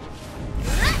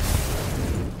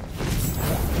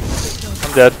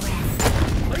 I'm dead.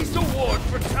 Place a ward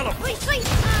for teleport. Retreat.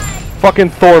 Fucking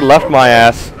Thor left my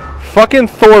ass. Fucking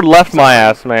Thor left my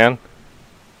ass, man.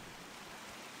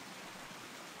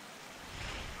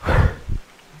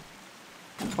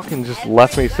 Fucking just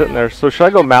left me sitting there. So should I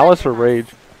go Malice or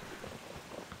Rage?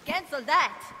 Cancel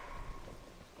that.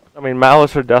 I mean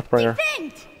Malice or Deathbringer.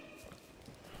 Defend.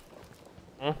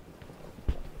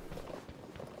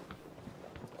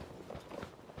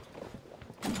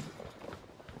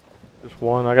 Just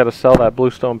one. I gotta sell that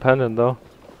Bluestone pendant though.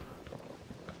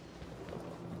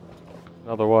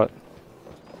 Another what?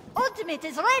 Ultimate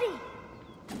is ready.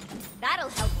 That'll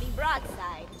help me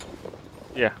broadside.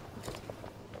 Yeah.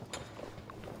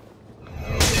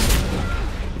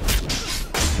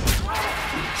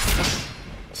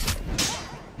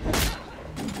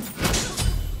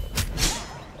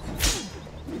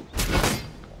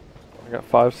 I got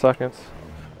 5 seconds.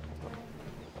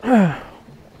 On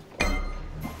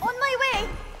my way.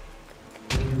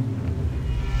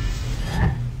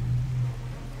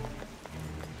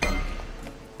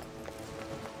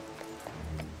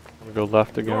 I'm gonna go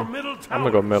left Your again. middle tower I'm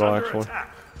gonna go middle is under actually.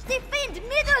 attack. Defend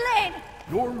middle lane.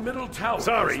 Your middle tower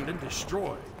Sorry. has been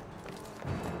destroyed.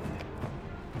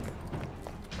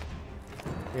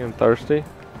 Being thirsty.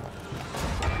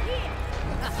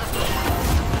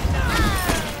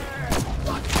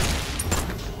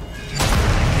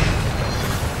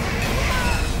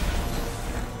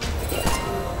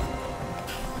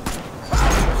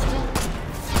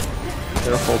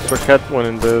 Careful, Triquette's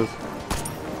winning biz.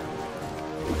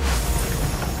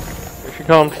 Here she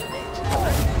comes.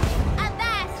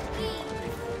 Avast me.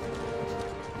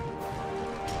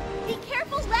 Be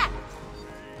careful left.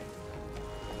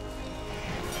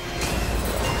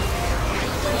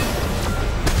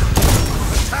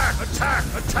 Attack! Attack!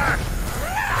 Attack!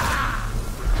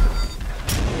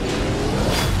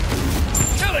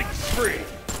 Killing spree!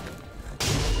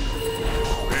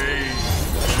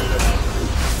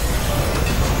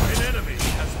 An enemy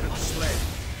has been slain.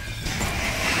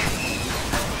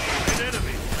 An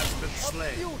enemy has been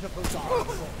slain. Beautiful dog.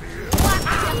 Watch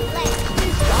your flank.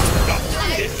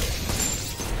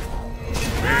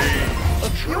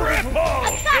 Triple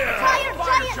Attack Fire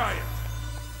Fire Giant. Giant!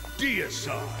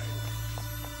 Deicide!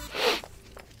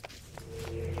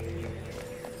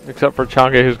 Except for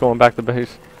Change who's going back to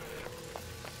base.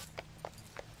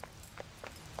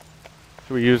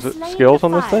 Should we use skills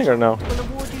on this thing or no? Will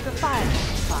award you the fire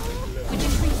buff, which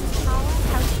increases power,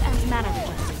 health, and mana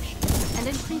regeneration, and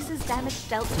increases damage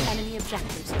dealt to enemy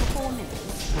objectives for 4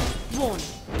 minutes. Warning: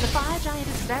 the fire giant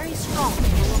is very strong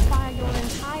and will require your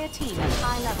entire team at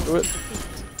high levels Do it. to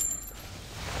defeat.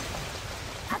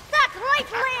 Attack right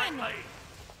lane.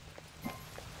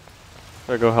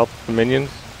 Should I go help the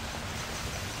minions?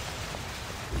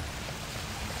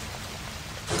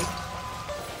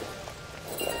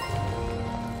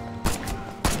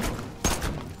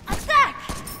 Attack.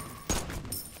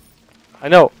 I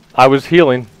know. I was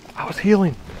healing. I was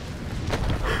healing.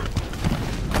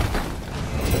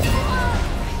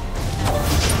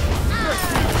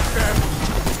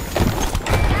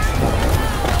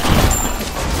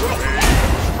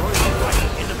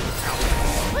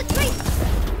 Retreat.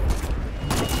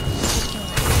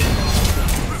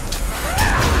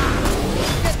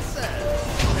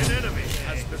 An enemy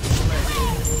has been slain.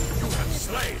 You have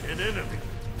slain an enemy.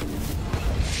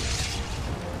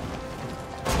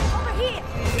 Over here.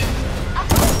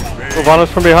 Sylvanas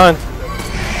from behind.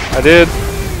 I did.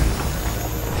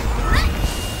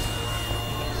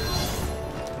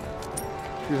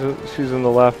 She's in the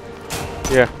left.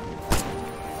 Yeah.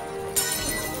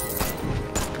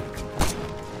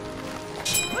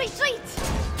 Retreat.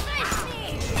 Finish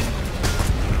me.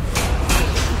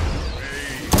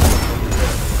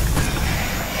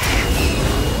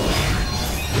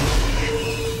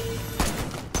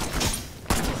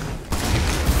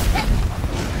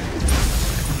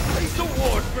 Place a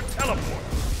ward for teleport,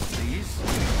 please.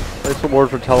 Place a ward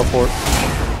for teleport.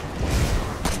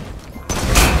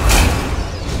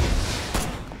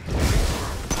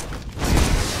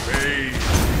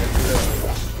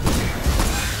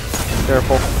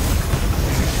 Careful.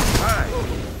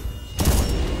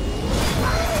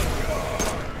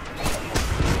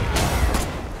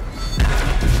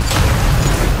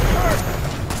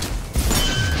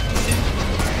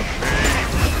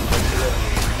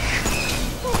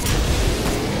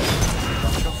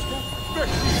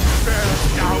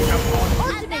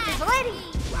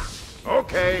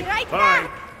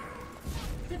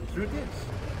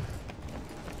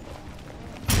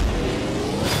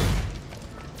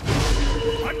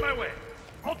 On my way.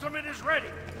 Ultimate is ready.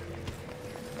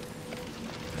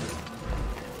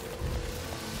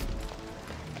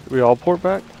 We all port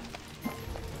back?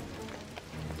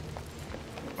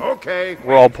 Okay.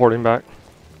 We're all porting back.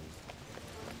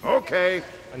 Okay.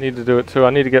 I need to do it too. I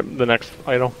need to get the next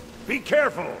idol. Be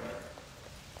careful.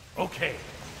 Okay.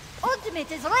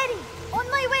 Ultimate is ready. On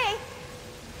my way.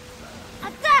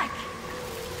 Attack!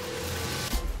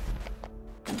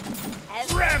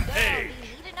 Rampage!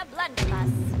 Needing a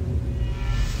blunderbuss.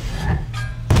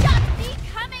 Shot me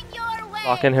coming your way.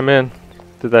 Locking him in.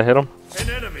 Did that hit him? An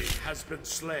enemy has been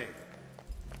slain.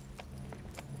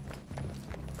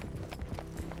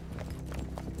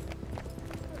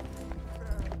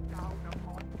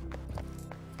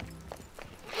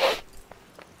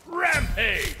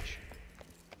 Rampage!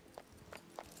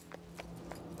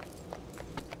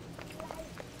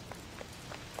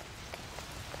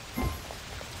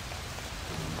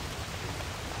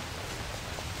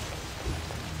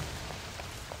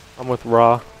 I'm with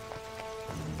Ra.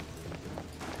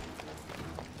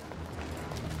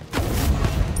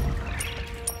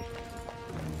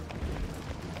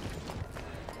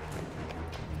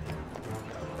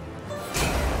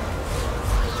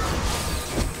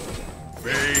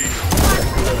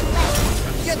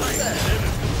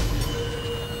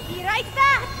 Be right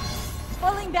back.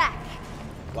 Pulling back.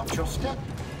 Watch your step.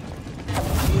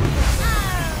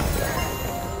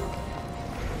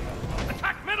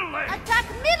 Attack middle lane! Attack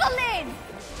middle lane.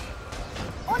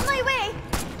 On my way.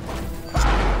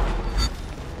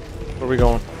 Where are we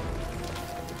going?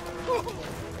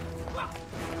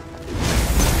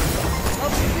 A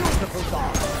beautiful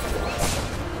dog.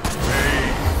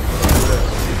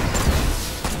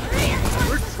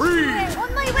 Retreat!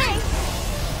 On my way.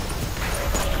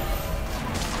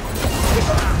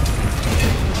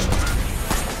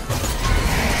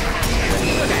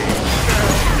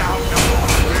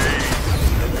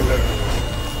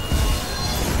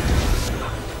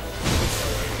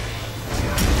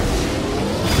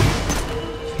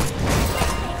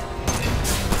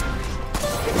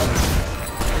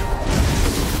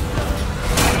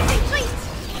 Retreat.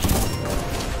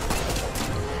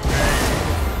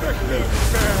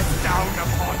 Bear down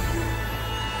upon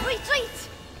you! Retreat.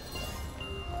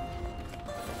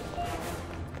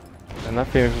 And that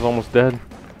Phoenix is almost dead.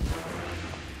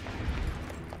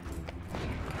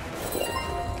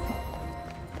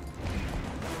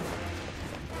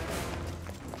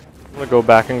 I'm gonna go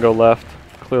back and go left.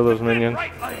 Clear those minions.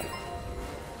 Right lane!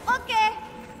 Okay.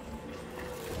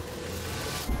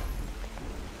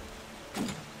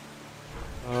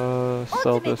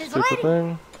 Sell Ultimate this is stupid ready.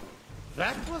 thing.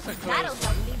 That was a That'll close.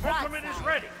 help me Ultimate is broadside.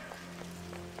 ready!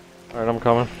 Alright, I'm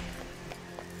coming.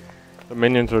 The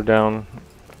minions are down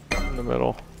in the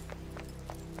middle.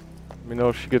 Let me know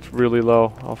if she gets really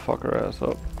low. I'll fuck her ass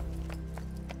up.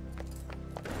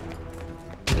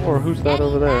 Or who's that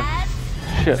over there?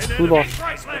 Shit, An who enemy lost?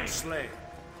 has been slain.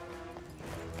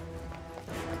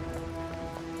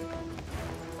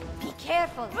 Be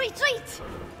careful. Retreat.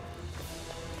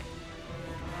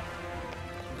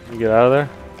 You get out of there?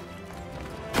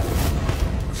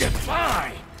 Get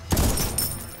by!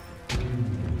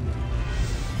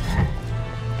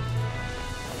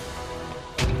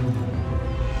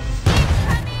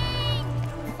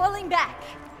 Pulling back.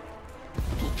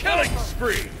 Killing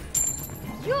spree!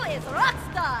 You is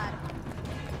Rockstar.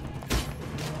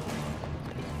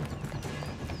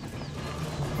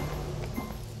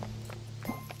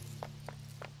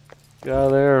 Get out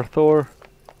of there, Thor.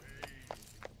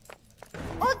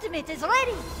 Ultimate is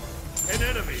ready. An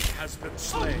enemy has been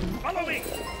slain. Follow me!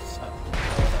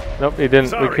 Nope, he didn't. We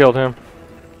Sorry. killed him.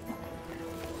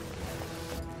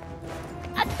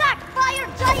 Attack Fire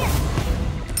Giant.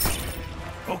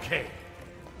 Okay.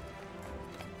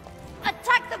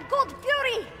 Attack the Gold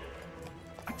Fury.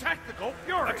 Attack the Gold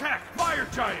Fury! Attack Fire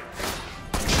Giant!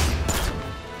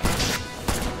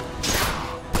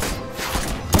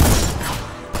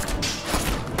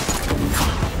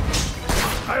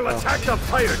 I'll attack the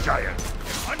Fire Giant!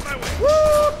 On my way!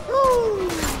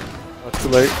 That's too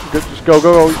late. Good, just go,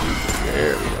 go, go.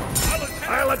 There we go.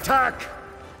 I'll attack!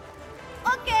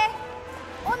 Okay.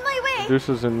 On my way.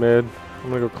 Deuces in mid. I'm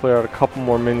gonna go clear out a couple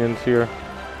more minions here.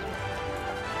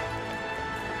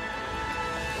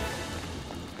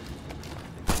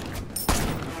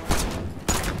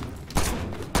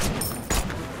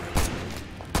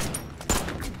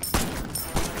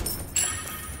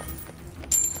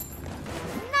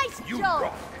 Nice You job.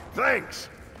 rock! Thanks!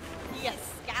 Yes,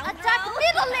 scoundrel. Attack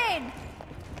middle lane.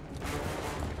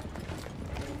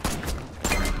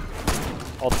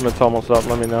 Ultimate's almost up.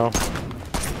 Let me know.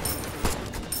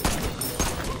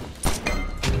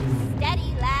 Steady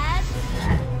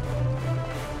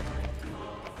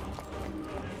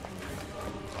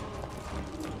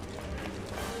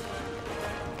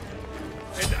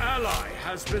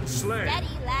been slain. Steady,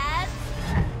 lads.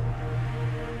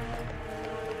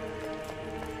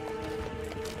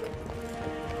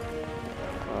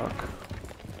 Fuck.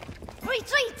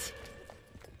 Retreat!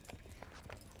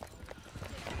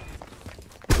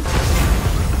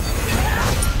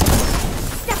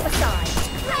 Step aside.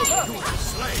 You have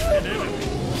slain an enemy.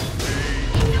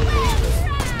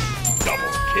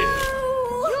 Double kill.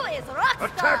 You is rockstar.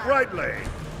 Attack right lane.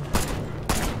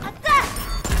 Attack!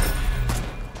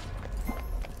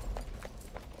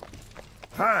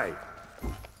 Hi.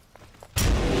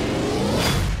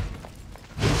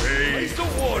 Place the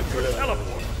ward for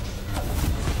teleport.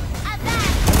 Attack!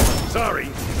 Sorry.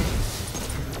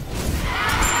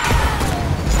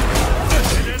 An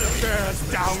enemy bears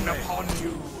down upon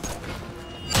you.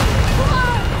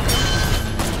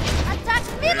 Attack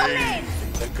middle lane!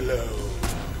 The glow.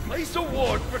 Place a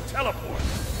ward for teleport.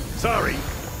 Sorry.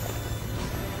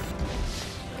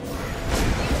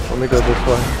 Let me go this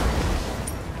way.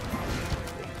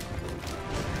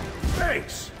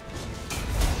 Thanks.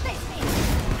 Face me!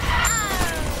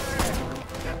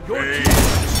 Your team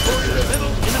has destroyed the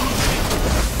middle enemy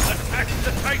base. Attack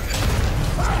the Titan.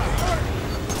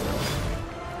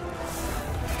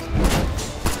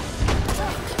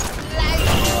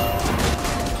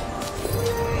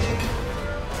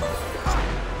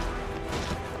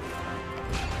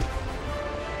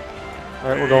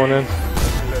 Alright, we're going in.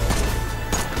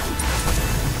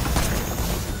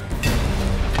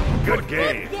 Good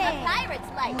game. The pirates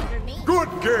like for me. Good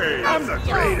game. I'm the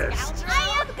greatest. I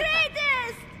am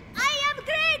greatest! I am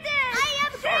greatest! I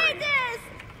am Sorry. greatest!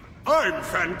 I'm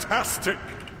fantastic.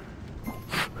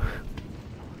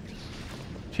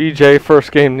 GJ,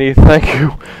 first game, Neith. Thank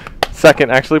you.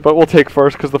 Second, actually, but we'll take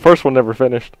first because the first one never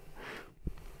finished.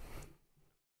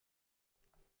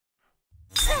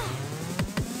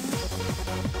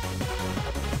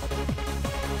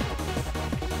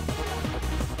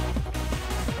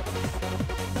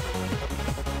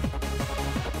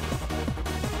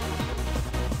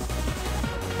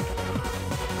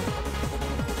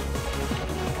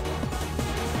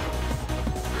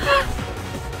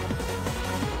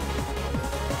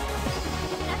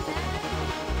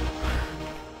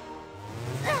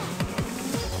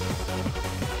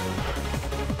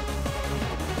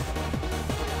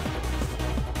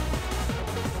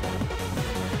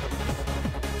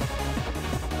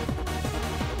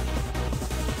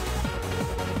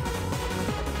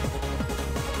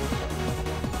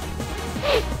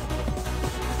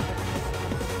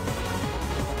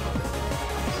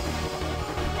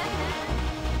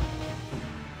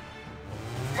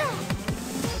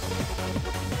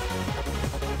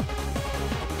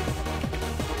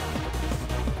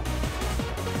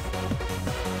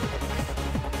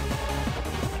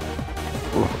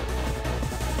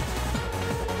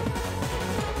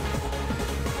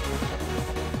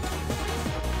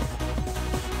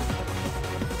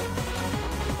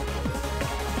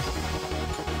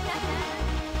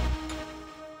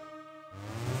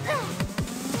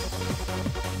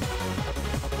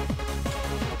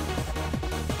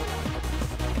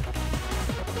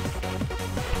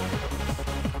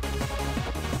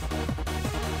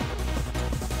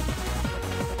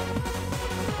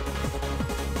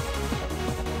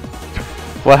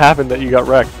 What happened that you got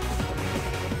wrecked?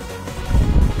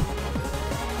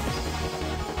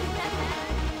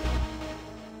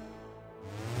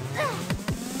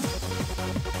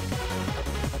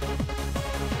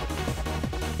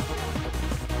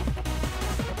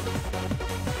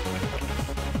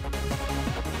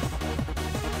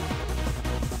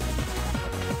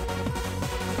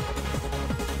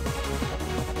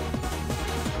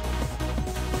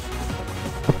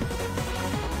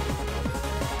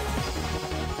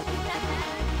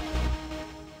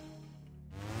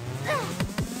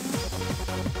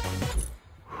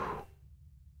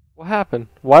 What happened?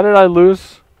 Why did I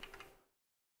lose?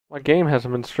 My game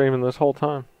hasn't been streaming this whole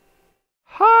time.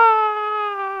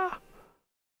 Ha!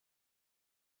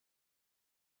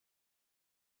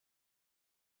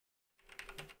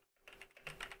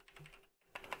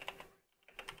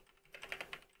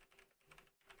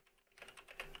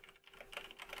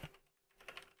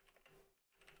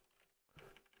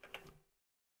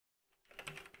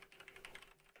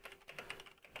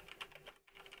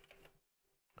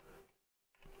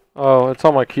 Oh, it's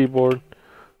on my keyboard.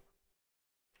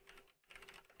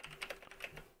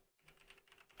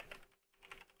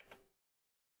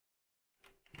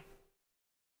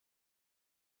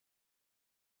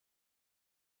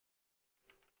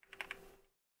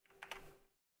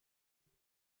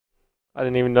 I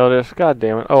didn't even notice. God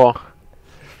damn it. Oh well.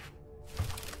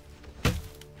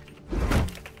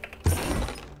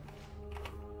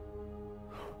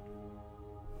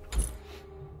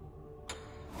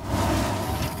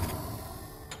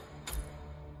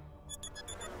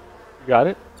 got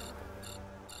it?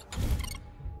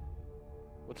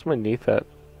 What's my Neath at?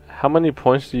 How many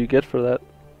points do you get for that?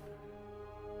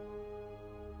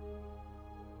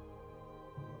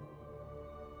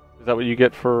 Is that what you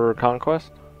get for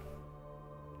Conquest?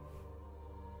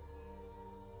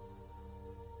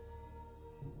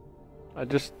 I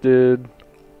just did...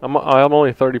 I'm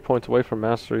only 30 points away from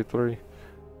Mastery 3.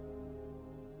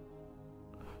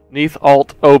 Neath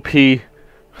Alt OP,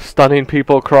 stunning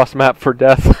people across map for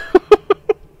death.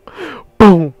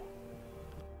 Boom!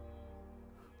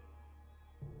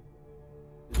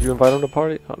 Did you invite him to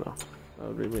party? Oh no, that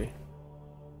would be me.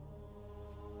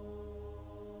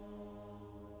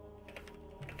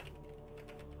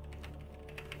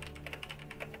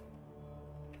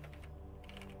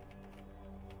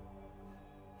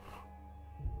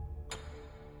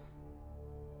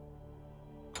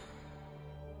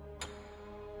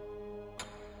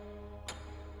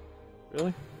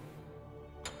 Really?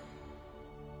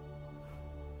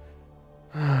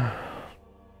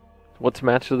 What's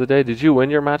match of the day? Did you win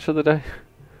your match of the day?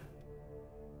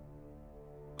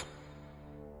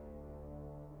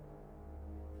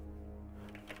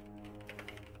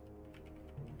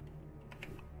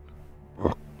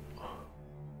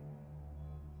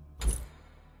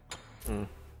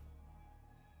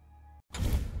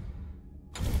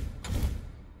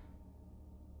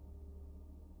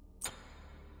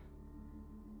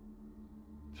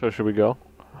 So should we go?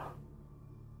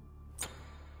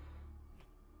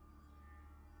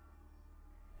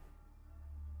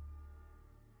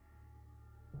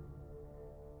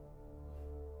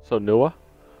 So Nua?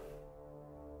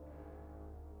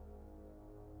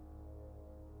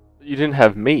 You didn't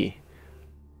have me.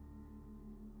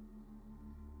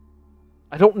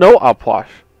 I don't know Apwash.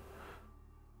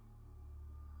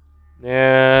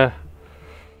 Nah.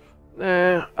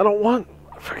 Nah, I don't want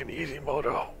freaking easy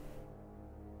moto.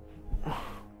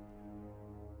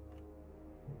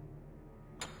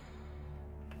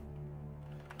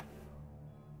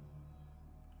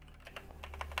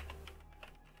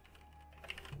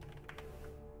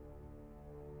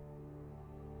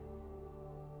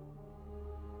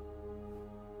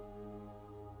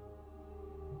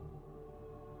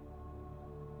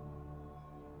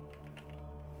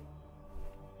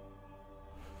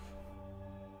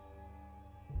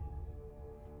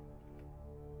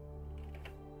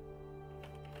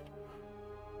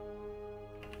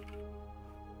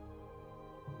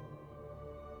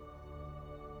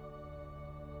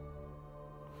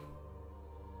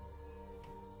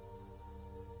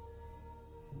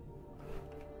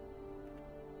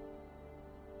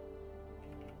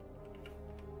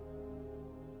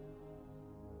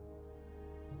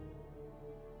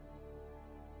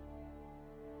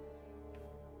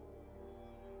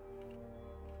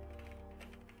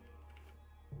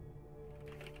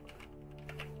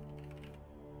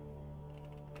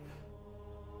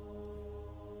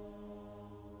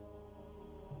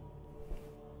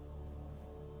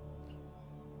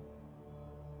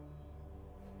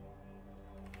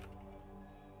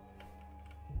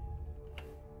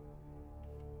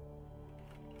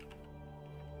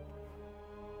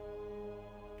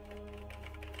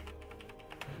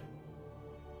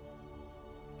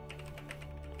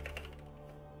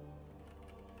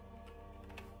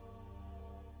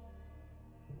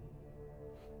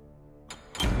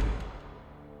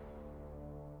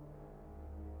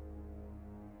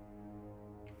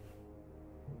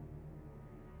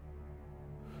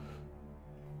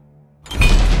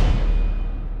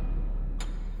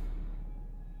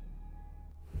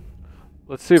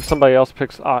 Let's see if somebody else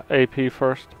picks AP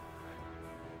first.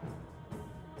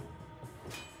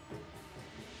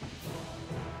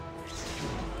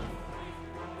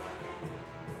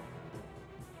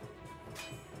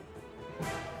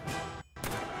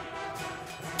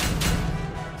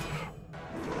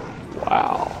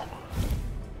 Wow.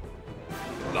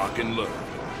 Lock and load.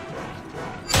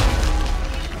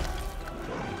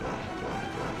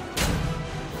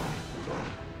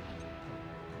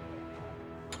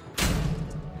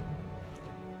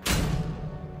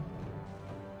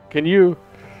 Can you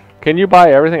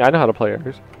buy everything? I know how to play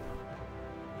Ares.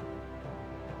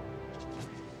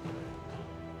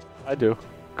 I do.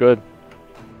 Good.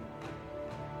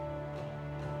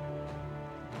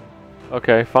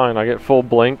 Okay, fine. I get full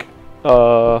blink.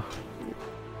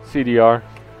 CDR.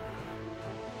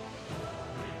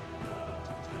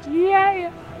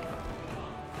 Yeah.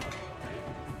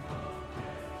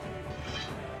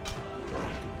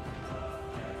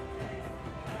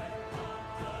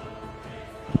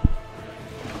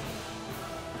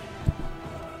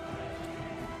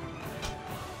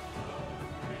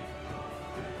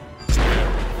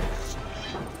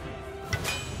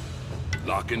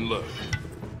 Lock and load.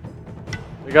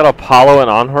 We got Apollo and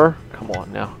on her? Come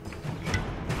on now.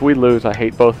 If we lose, I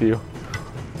hate both of you.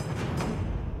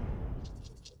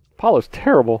 Apollo's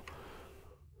terrible.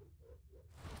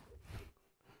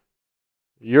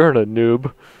 You're a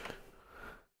noob.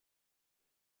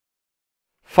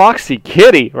 Foxy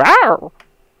Kitty! Rawr!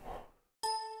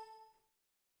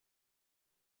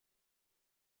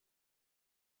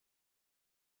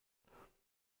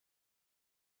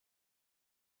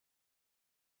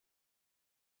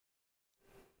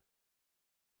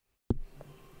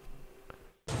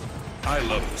 I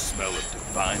love the smell of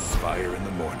divine fire in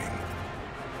the morning.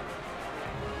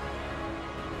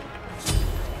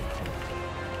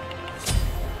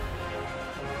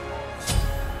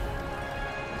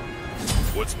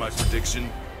 What's my prediction?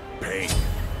 Pain.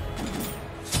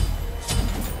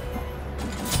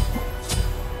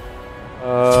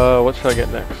 What should I get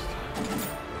next?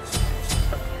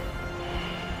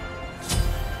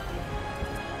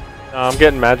 I'm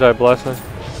getting Magi Blessing.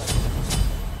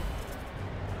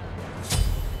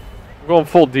 I'm going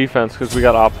full defense because we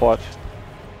got Op Watch.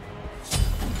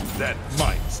 That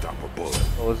might stop a bullet.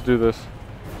 So let's do this.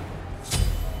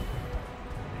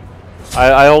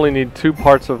 I only need 2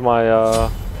 parts of my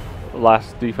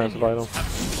last defensive item.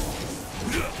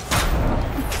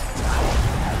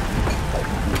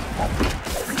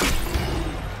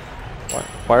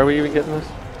 Why are we even getting this?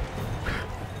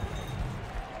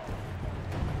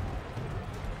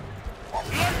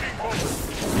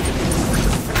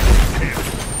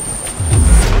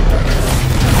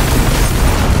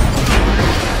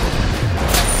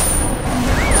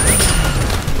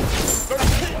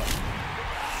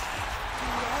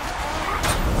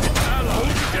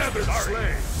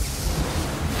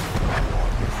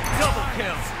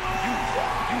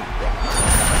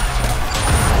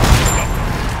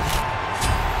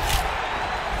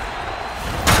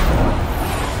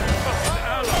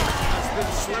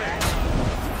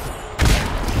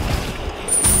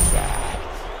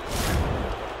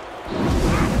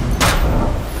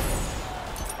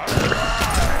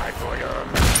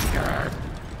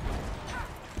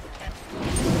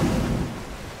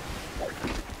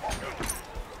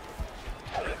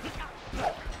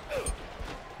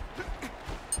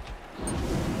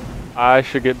 I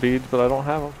should get beads, but I don't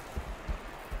have them.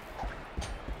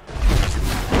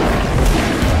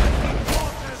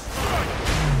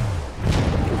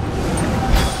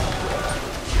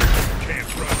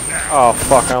 Oh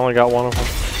fuck, I only got one of them.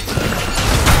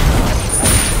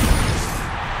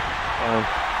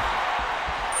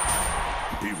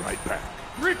 Be right back.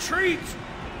 Retreat!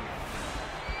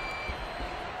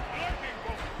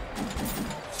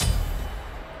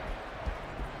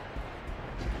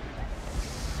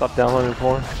 Stop downloading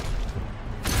porn.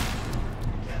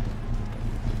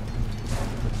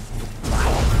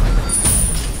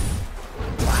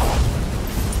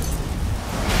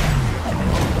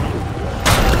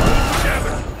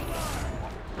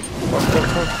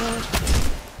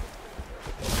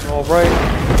 All right,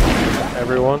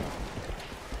 everyone.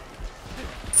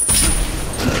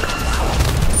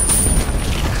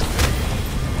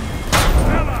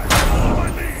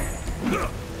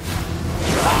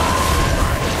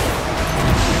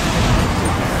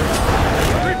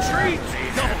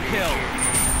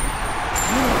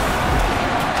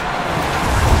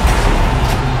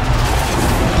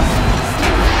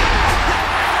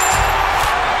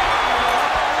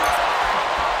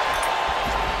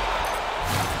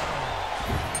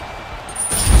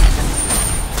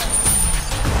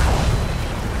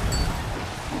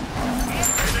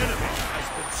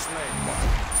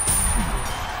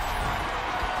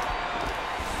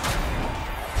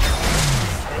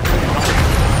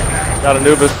 Got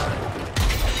Anubis.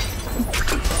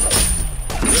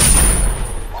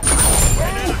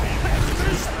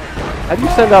 How do you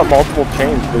send out multiple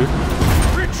chains, dude?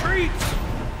 Retreat!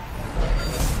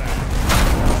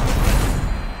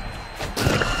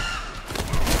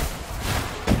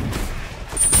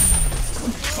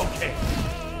 Okay.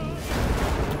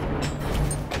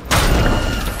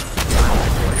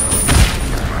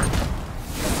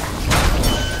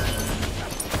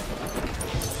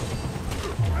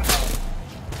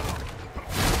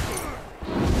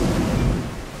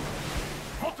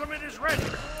 Ultimate is ready.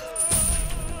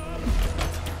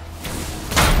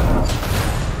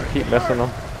 Keep messing them.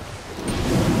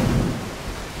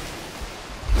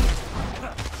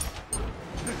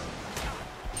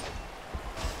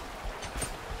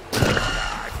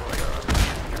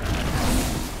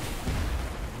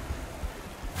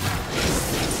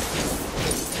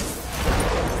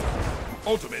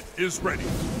 Ultimate is ready.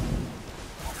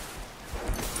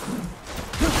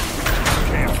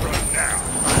 Can't run now.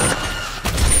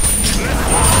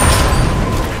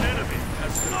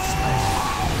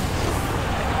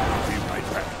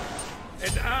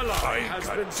 ally has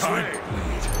been slain.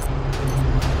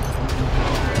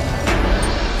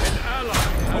 An ally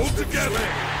has been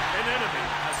slain. An enemy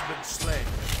has been slain.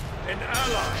 An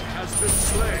ally has been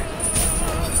slain.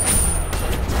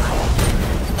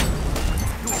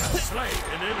 You have slain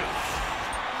an enemy.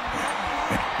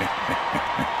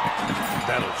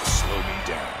 That'll just slow me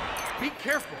down. Be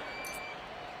careful.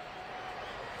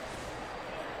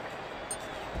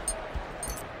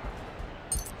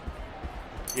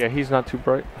 Yeah, he's not too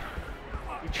bright.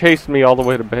 He chased me all the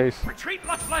way to base. Retreat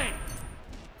left lane.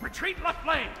 Retreat left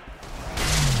lane.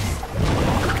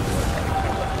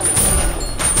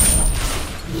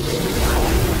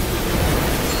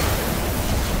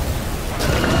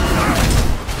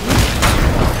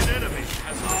 An enemy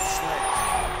has been slain.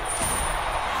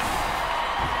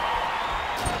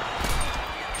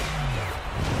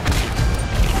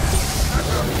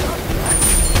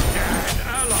 An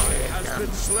ally has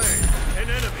been slain. An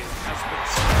enemy has been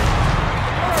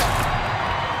slain.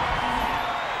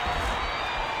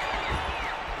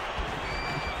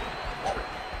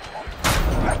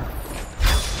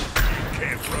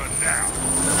 Can't run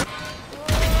now.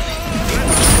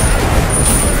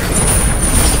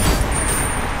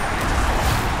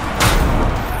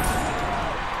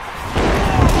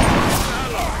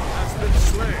 Ally has been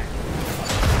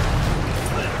slain.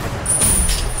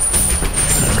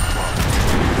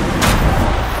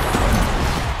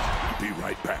 Be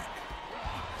right back.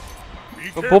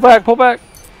 Be Pull back, pull back.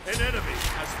 An enemy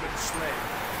has been slain.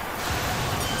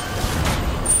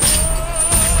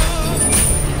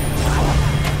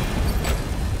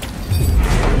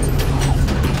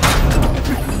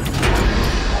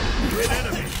 An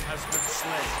enemy has been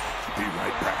slain. Be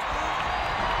right back.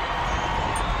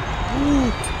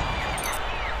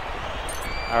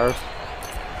 Ours.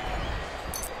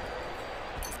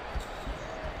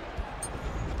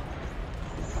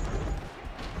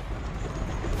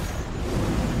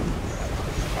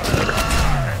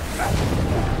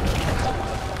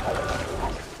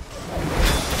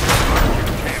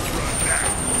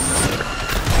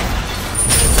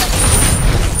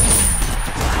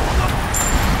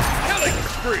 Killing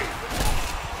spree.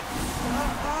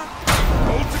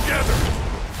 Hold together.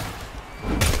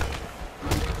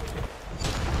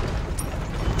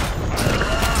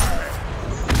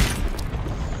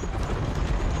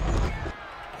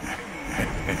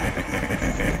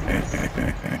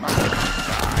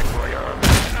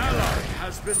 An ally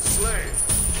has been slain.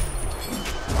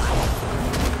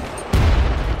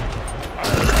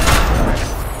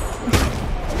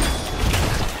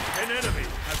 An enemy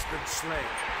has been slain.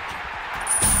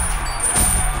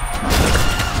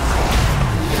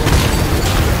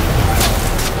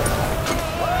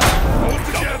 Hold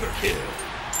together. Kill.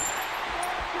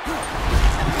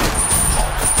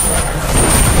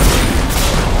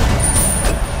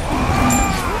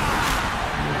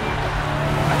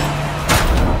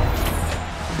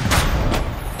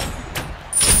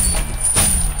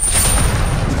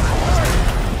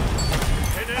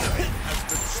 An enemy has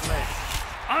been slain.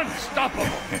 Unstoppable.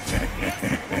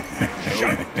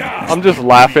 Shut down. I'm just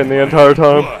laughing the entire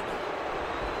time.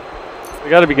 We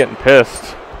gotta be getting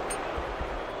pissed.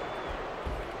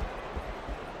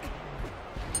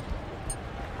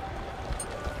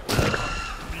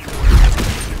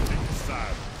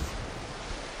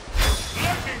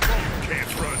 Lightning bolt.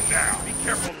 Can't run now. Be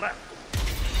careful left.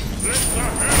 Let's the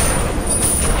hammer.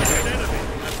 An enemy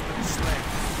has been slain.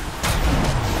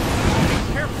 Be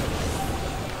careful.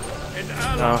 An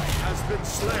ally No. has been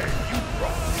slain. You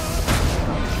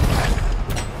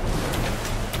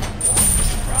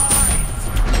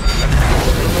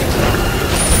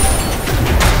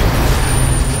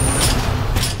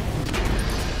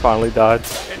Finally died.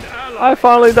 An ally. I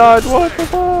finally died. What the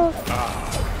fuck?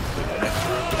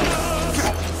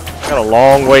 Got a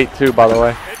long wait too, by the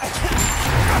way.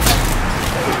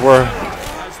 Where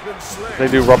Has been slain. they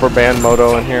do rubber band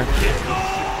moto in here.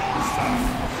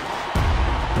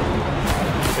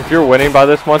 If you're winning by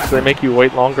this much, they make you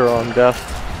wait longer on death.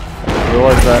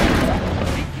 Realize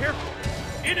that. Be careful.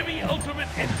 Enemy ultimate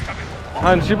incoming.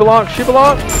 Behind Shibalonk,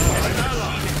 Shibalonk! An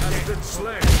ally has been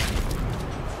slain.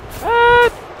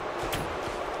 What?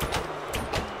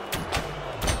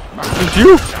 It's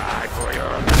you!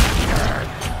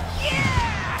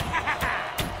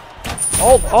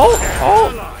 Ult, ult,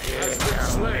 ult! Ally has been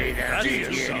slain.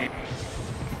 That's some.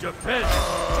 Defend.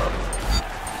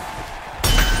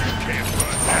 Can't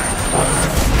run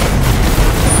now.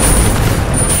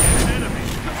 An enemy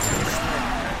has been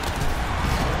slain.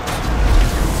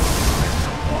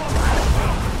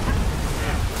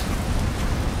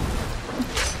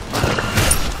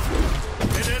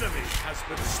 An enemy has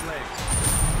been slain.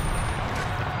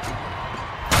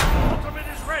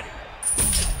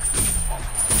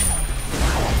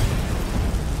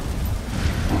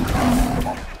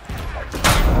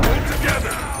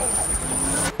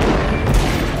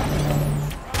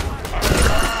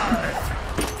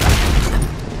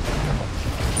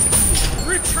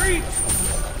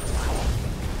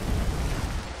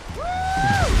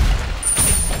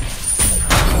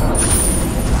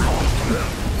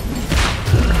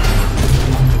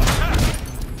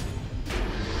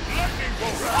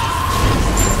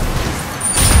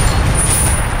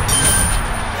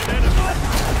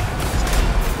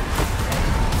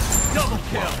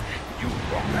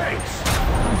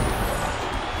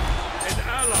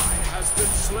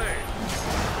 slain.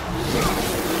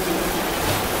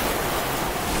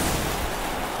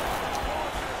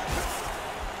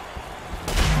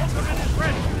 Ultimate is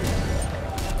ready.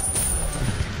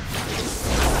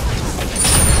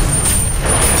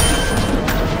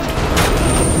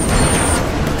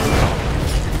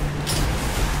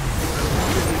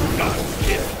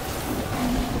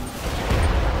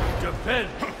 Defend.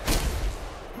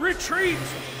 Retreat.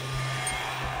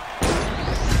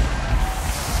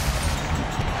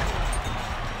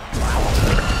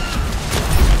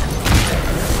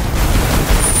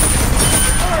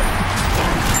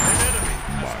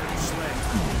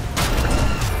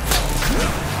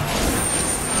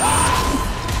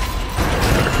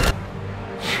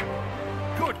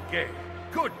 Good game.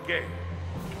 Good game.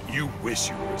 You wish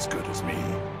you were as good as me.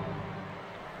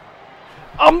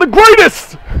 I'm the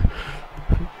greatest!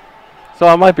 So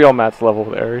I might be on Matt's level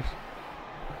with Ares.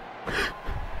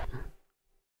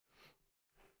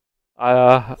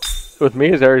 With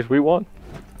me as Ares, we won.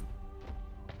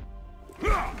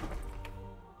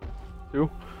 2.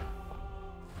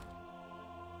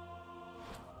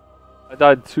 I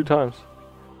died 2 times.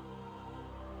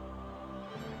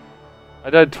 I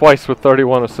died twice with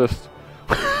 31 assists.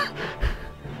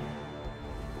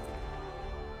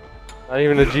 Not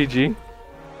even a GG.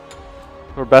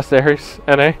 For best Ares,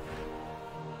 NA.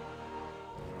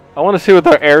 I want to see what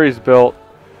their Ares built.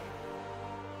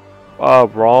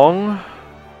 Wrong?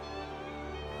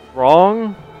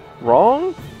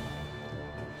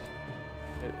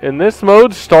 In this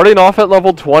mode, starting off at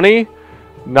level 20,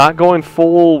 not going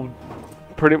full,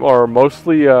 or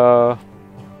mostly,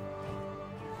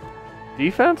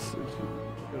 defense? It's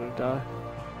gonna die.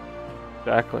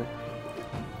 Exactly.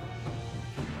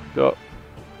 Go.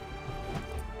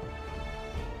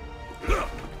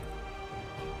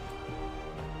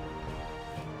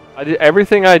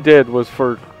 Everything I did was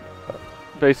for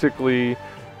basically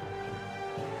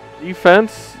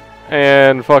defense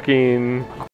and fucking